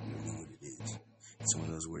not really what it is. It's one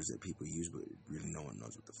of those words that people use, but really no one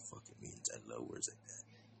knows what the fuck it means. I love words like that.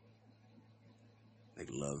 Like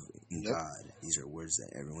love and God. These are words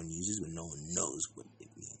that everyone uses, but no one knows what it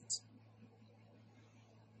means.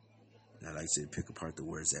 And I like to pick apart the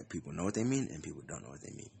words that people know what they mean and people don't know what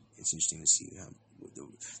they mean. It's interesting to see how the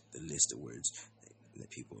list of words that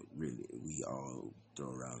people we all throw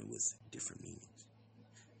around with different meanings.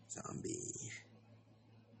 Zombie.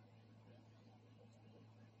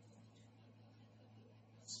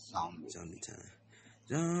 Zombie time.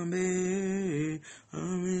 Zombie,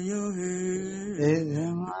 I'm in your head. It's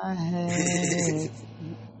in my head.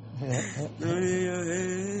 I'm in your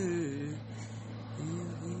head.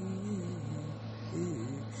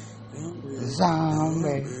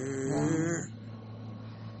 Zombie.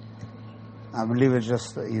 I believe it's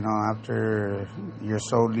just, after your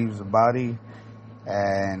soul leaves the body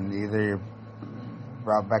and either you're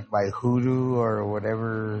brought back by hoodoo or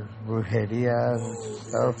whatever brujeria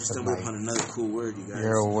stuff. Stumbled upon another cool word, you guys.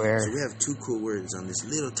 You're aware. So we have two cool words on this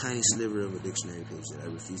little tiny sliver of a dictionary page that I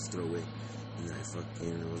refuse to throw away. And then I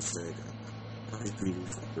fucking was like, I agree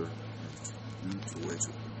with two words.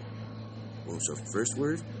 Well, so first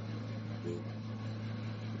word, what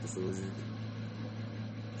the fuck was it?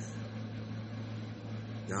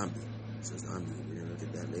 Zombie. So zombie. We're gonna look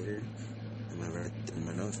at that later. I'm gonna write it in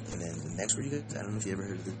my notes. And then the next word, you guys, I don't know if you ever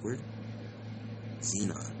heard of this word.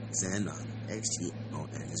 Xenon.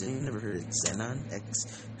 X-E-O-N. Has anyone ever heard of Xenon?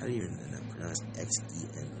 How do you pronounce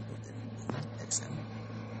X-E-N-O-N? X-M?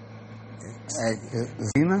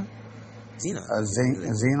 Xenon? Xenon.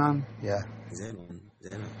 Xenon? Yeah. Xenon.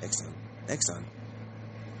 Exxon.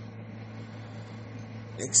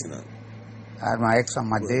 I had my X on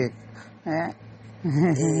my dick.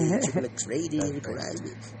 Triple X rated.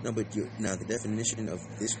 No, but now the definition of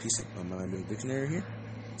this piece of my little dictionary here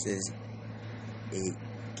says a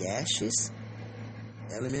gaseous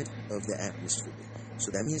element of the atmosphere.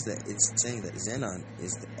 So that means that it's saying that xenon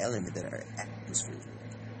is the element that our atmosphere is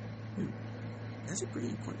like. That's a pretty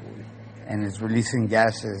important word. And it's releasing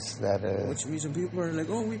gases that. Which means some people are like,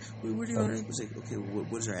 oh, we're doing on Earth. It's like, okay,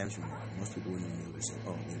 what is our atmosphere? Most people wouldn't even know. They say,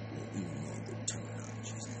 oh, we even know the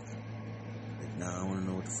terminology. Like, now I want to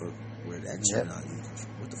know what the fuck where that terminology comes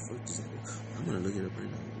from. What the fuck does that mean? I'm gonna look it up right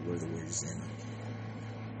now. Where the word xenon came from.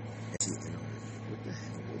 X-E-N-O-N. What the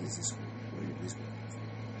hell? What is this word? Where did this word come from?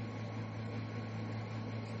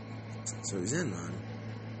 So xenon,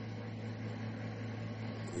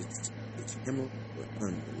 it's chemical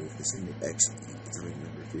with the symbol X, atomic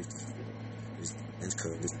number 54. It's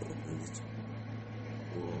covered this book.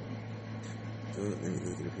 So let me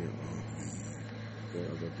look it up here on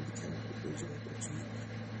I'll go to the chemical page of that.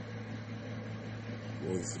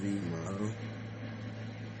 World 3 model.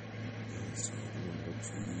 Let's see, I'm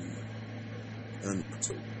going to go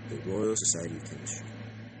to the Royal Society of Chemistry.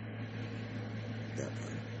 That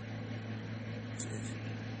part.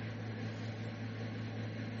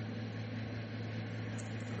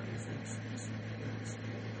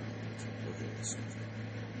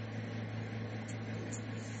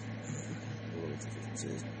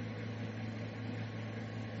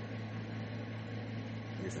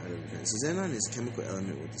 So xenon is a chemical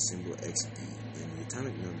element with the symbol Xe and the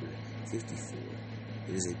atomic number 54.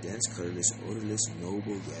 It is a dense, colorless, odorless,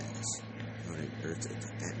 noble gas found in Earth's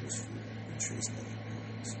atmosphere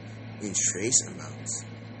in trace amounts.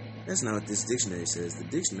 That's not what this dictionary says. The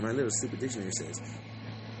dictionary, my little stupid dictionary says,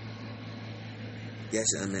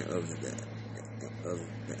 gaseous element of the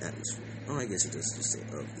atmosphere. Oh, I guess it does just say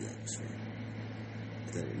of the atmosphere.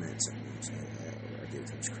 I thought it meant something else. I gave it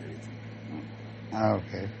too much credit.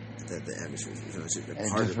 Okay. That the atmosphere is a It part just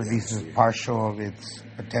of the releases atmosphere. partial of its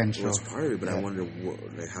potential. Well, it's part of it, but I Yeah. wonder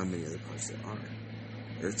how many other parts there are.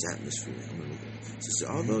 Earth's atmosphere. I'm gonna look at it. So,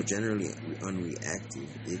 although generally unreactive,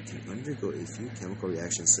 it can undergo a few chemical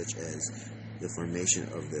reactions such as the formation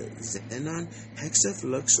of the xenon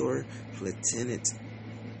hexafluoroplatinate.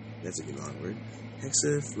 That's a good long word.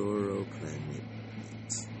 Hexafluoroplatinate.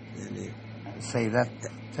 Say that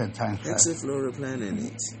 10 times fast.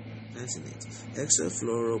 Hexafluoroplatinate.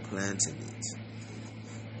 Hexafluoroplatinate.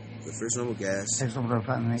 The first noble gas.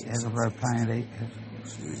 Hexafluoroplatinate.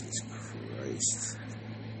 Jesus Christ.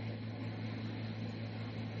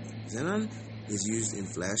 Xenon is used in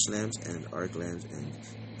flash lamps and arc lamps and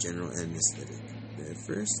general anesthetic. The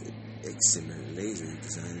first excimer laser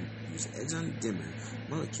design used exon dimmer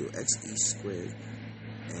molecule Xe squared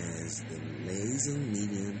as the lasing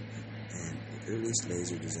medium, and the earliest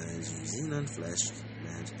laser designs used xenon flash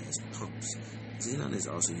lamps as pumps. Xenon is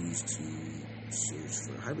also used to search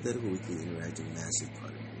for hypothetical weakly interacting massive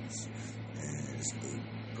particles as a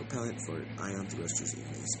propellant for ion thrusters in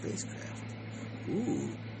a spacecraft.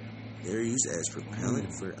 Ooh. They're used as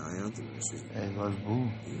propellant for ion thrusters. There goes Boo.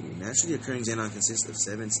 Naturally occurring xenon consists of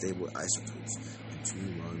 7 stable isotopes and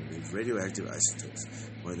 2 long-lived radioactive isotopes.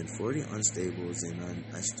 More than 40 unstable xenon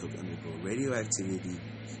isotopes undergo radioactive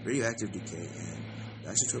decay, and the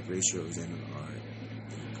isotope ratio of xenon are an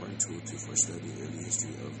important tool for studying the early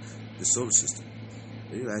history of the solar system.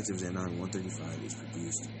 Radioactive xenon-135 is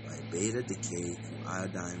produced by beta decay through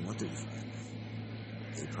iodine-135,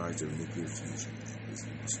 a product of nuclear fusion. Is the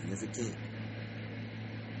most significant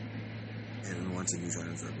and unwanted neutron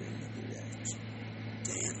absorber in nuclear reactors.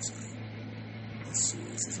 Damn, son. That's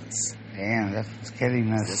serious. Damn, that's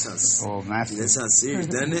killing us. That sounds, massive. that sounds serious,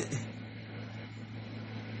 doesn't it?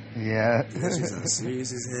 Yeah. That shit sounds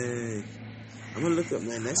serious as heck. I'm gonna look up,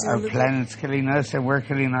 man. Next Our planet's killing us, and we're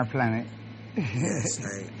killing our planet. Yes,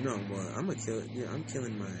 I'm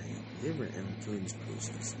killing my liver, and I'm killing this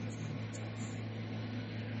patients.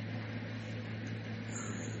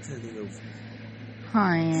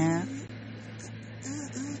 Oh, yeah.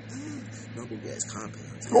 Noble gas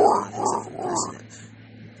compounds. What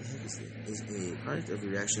the heck is it? Is a product of the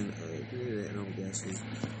reaction of noble gases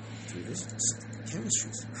to this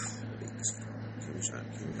chemistry. I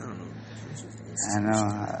don't know. I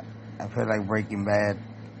know. I feel like Breaking Bad.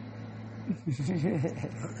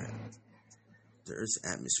 The Earth's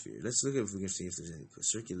atmosphere. Let's look at if we can see if there's any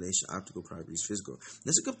circulation, optical properties, physical.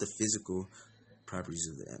 Let's look up the physical properties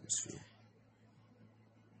of the atmosphere.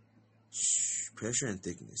 Pressure and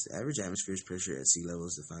thickness. The average atmospheric pressure at sea level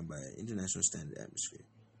is defined by an international standard atmosphere.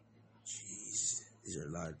 Jeez, these are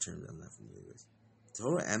a lot of terms I'm not familiar with.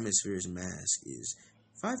 Total atmospheric mass is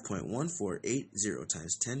 5.1480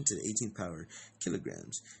 times 10 to the 18th power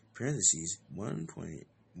kilograms. Parentheses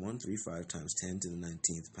 1.135 times 10 to the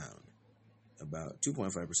 19th pound. About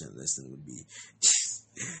 2.5% less than would be. This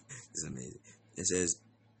is amazing. It says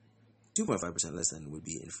 2.5% less than would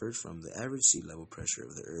be inferred from the average sea level pressure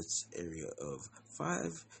of the Earth's area of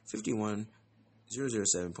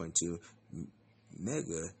 51,007.2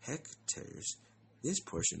 megahectares, this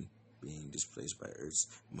portion being displaced by Earth's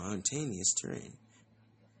mountainous terrain.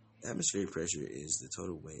 Atmospheric pressure is the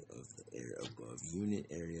total weight of the air above unit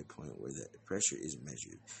area point where the pressure is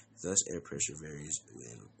measured. Thus, air pressure varies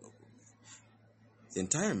within local. The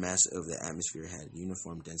entire mass of the atmosphere had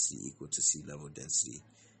uniform density equal to sea level density.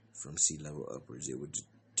 From sea level upwards, it would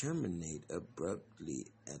terminate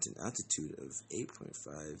abruptly at an altitude of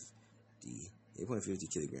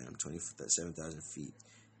 8.50 kilogram, 27,000 feet.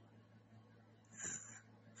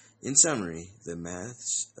 In summary, the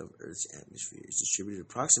mass of Earth's atmosphere is distributed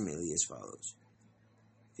approximately as follows.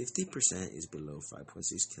 50% is below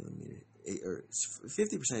 5.6 kilometers, or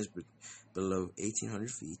 50% is below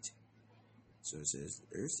 1,800 feet. So it says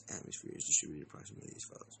Earth's atmosphere is distributed approximately as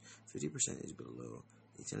follows. 50% is below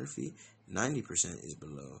 1,800 feet, 90% is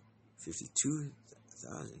below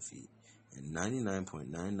 52,000 feet, and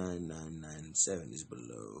 99.99997 is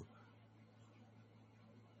below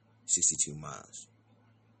 62 miles.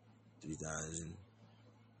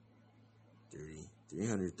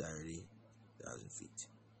 330,000 feet.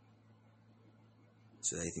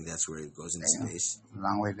 So I think that's where it goes into space.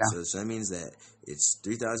 Long way down. So that means that it's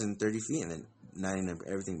 3,030 feet and then 99,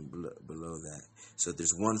 everything below that. So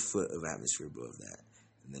there's 1 foot of atmosphere above that.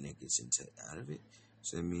 And then it gets into out of it.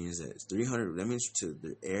 So that means that it's 300. That means to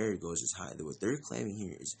the air goes as high. What they're claiming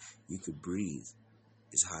here is you could breathe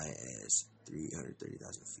as high as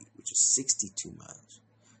 330,000 feet, which is 62 miles.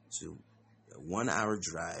 So a 1 hour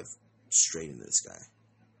drive straight into the sky.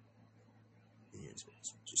 In here in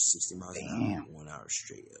space. Just 60 miles an hour, 1 hour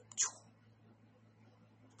straight up.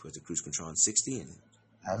 Put the cruise control on 60 and...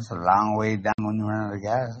 That's a long way down when you run out of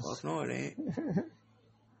gas. Fuck no, it ain't.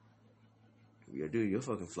 Dude, you'll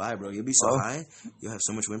fucking fly, bro. You'll be so high. You'll have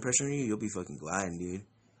so much wind pressure on you. You'll be fucking gliding, dude.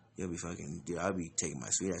 You'll be fucking... Dude, I'll be taking my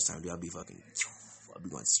sweet ass time, dude. I'll be fucking... I'll be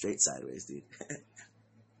going straight sideways, dude.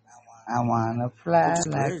 I wanna fly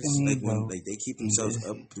like an eagle. Like they keep themselves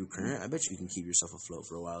up through current. I bet you can keep yourself afloat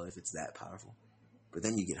for a while if it's that powerful. But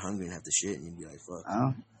then you get hungry and have to shit, and you'd be like, "Fuck."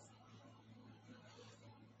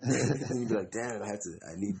 And you'd be like, "Damn,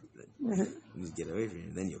 I need to get away from you."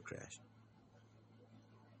 And then you'll crash.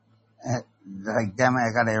 Like, damn it,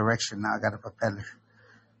 I got an erection now. I got a propeller.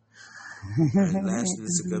 Right, lastly,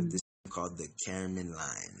 let's look up this called the Kármán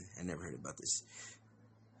Line. I never heard about this.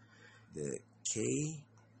 The Kármán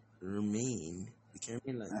Line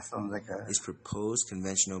that sounds like is proposed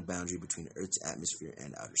conventional boundary between Earth's atmosphere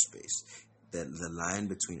and outer space. The line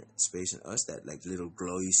between space and us, that like little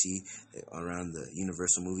glow you see around the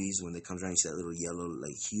Universal movies when they come around, you see that little yellow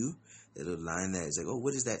like hue, that little line that is like, oh,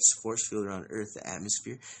 what is that force field around Earth, the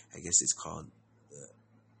atmosphere? I guess it's called the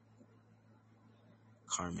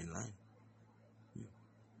Kármán Line.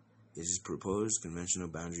 This is proposed conventional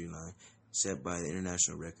boundary line set by the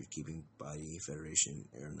international record-keeping body Fédération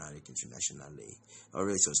Aéronautique Internationale. Oh,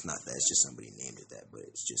 really? So it's not that. It's just somebody named it that, but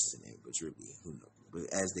it's just the name. But it's really, who knows? But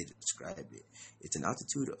as they described it, it's an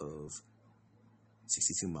altitude of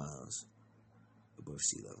 62 miles above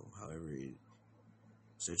sea level. However,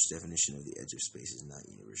 such definition of the edge of space is not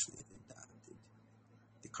universally adopted.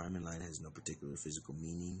 The Kármán Line has no particular physical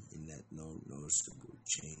meaning in that no noticeable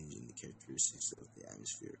change in the characteristics of the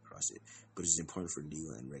atmosphere across it, but is important for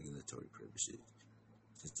legal and regulatory purposes.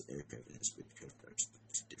 Since the aircraft and spacecraft are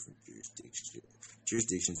to different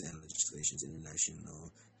jurisdictions and legislations,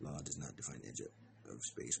 international law does not define edge of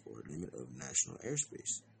space or limit of national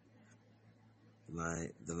airspace.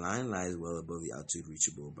 The line lies well above the altitude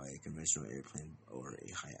reachable by a conventional airplane or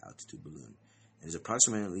a high-altitude balloon, and is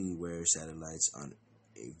approximately where satellites on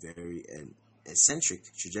a very eccentric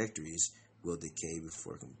trajectories will decay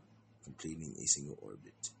before completing a single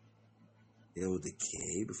orbit. They will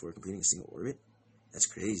decay before completing a single orbit? That's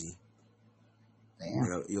crazy.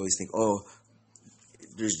 Damn. You always think, oh,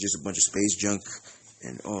 there's just a bunch of space junk,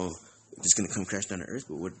 and oh, it's just gonna come crash down to Earth.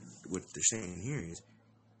 But what they're saying here is,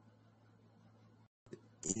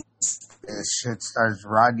 that shit starts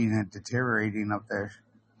rotting and deteriorating up there.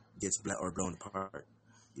 Gets blown apart.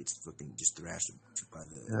 Gets fucking just thrashed by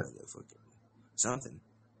the fucking something.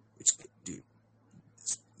 Which, dude,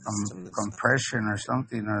 compression or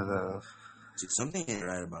something, or something ain't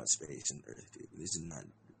right about space and Earth, dude. This is not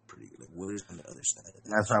pretty good. Like, what is on the other side of that?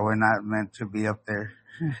 That's why we're not meant to be up there.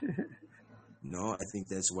 No, I think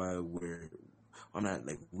that's why I'm not,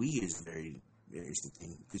 like, we is a very, very interesting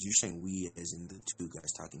thing, because you're saying we as in the two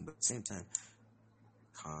guys talking, but at the same time,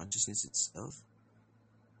 consciousness itself.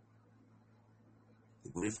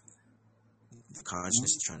 What if the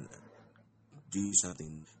consciousness is trying to do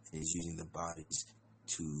something and is using the bodies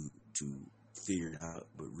to figure it out,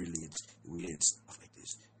 but really it's stuff like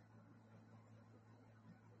this.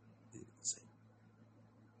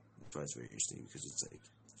 That's why it's very interesting, because it's like,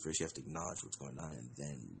 first you have to acknowledge what's going on and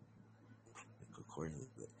then accordingly.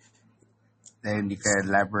 But then you can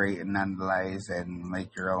elaborate and analyze and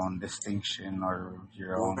make your own distinction or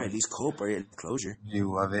your own at least cope or closure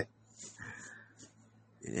view of it.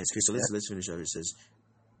 Yeah, so let's finish up. It says,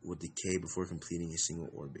 will decay before completing a single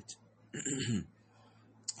orbit.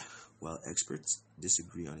 While experts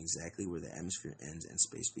disagree on exactly where the atmosphere ends and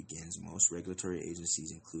space begins, most regulatory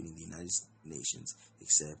agencies, including the United Nations,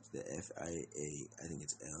 accept the FIA, I think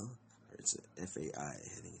it's L, or it's a FAI,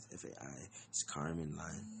 I think it's FAI, it's Kármán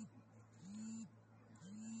Line.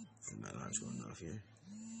 My alarm's going off here.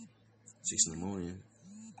 6 in the morning.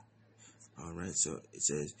 Alright, so it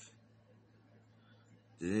says,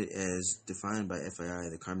 as defined by FAI,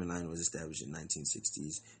 the Kármán Line was established in the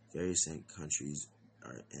 1960s. Various countries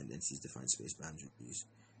and entities define space boundaries.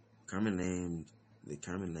 The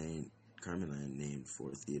Kármán Line named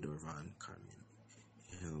for Theodore von Kármán,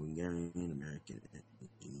 a Hungarian American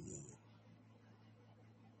engineer.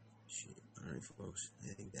 Shit. Alright, folks.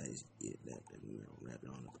 I think that is it. That we're gonna wrap it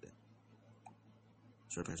on up with that.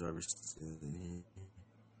 Short Pants Robert still in here.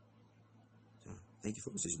 So, thank you,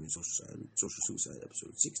 folks. This has been Social Suicide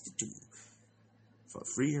episode 62. For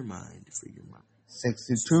free your mind.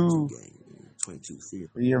 62. point two. Free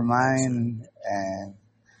Free your mind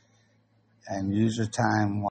and use your time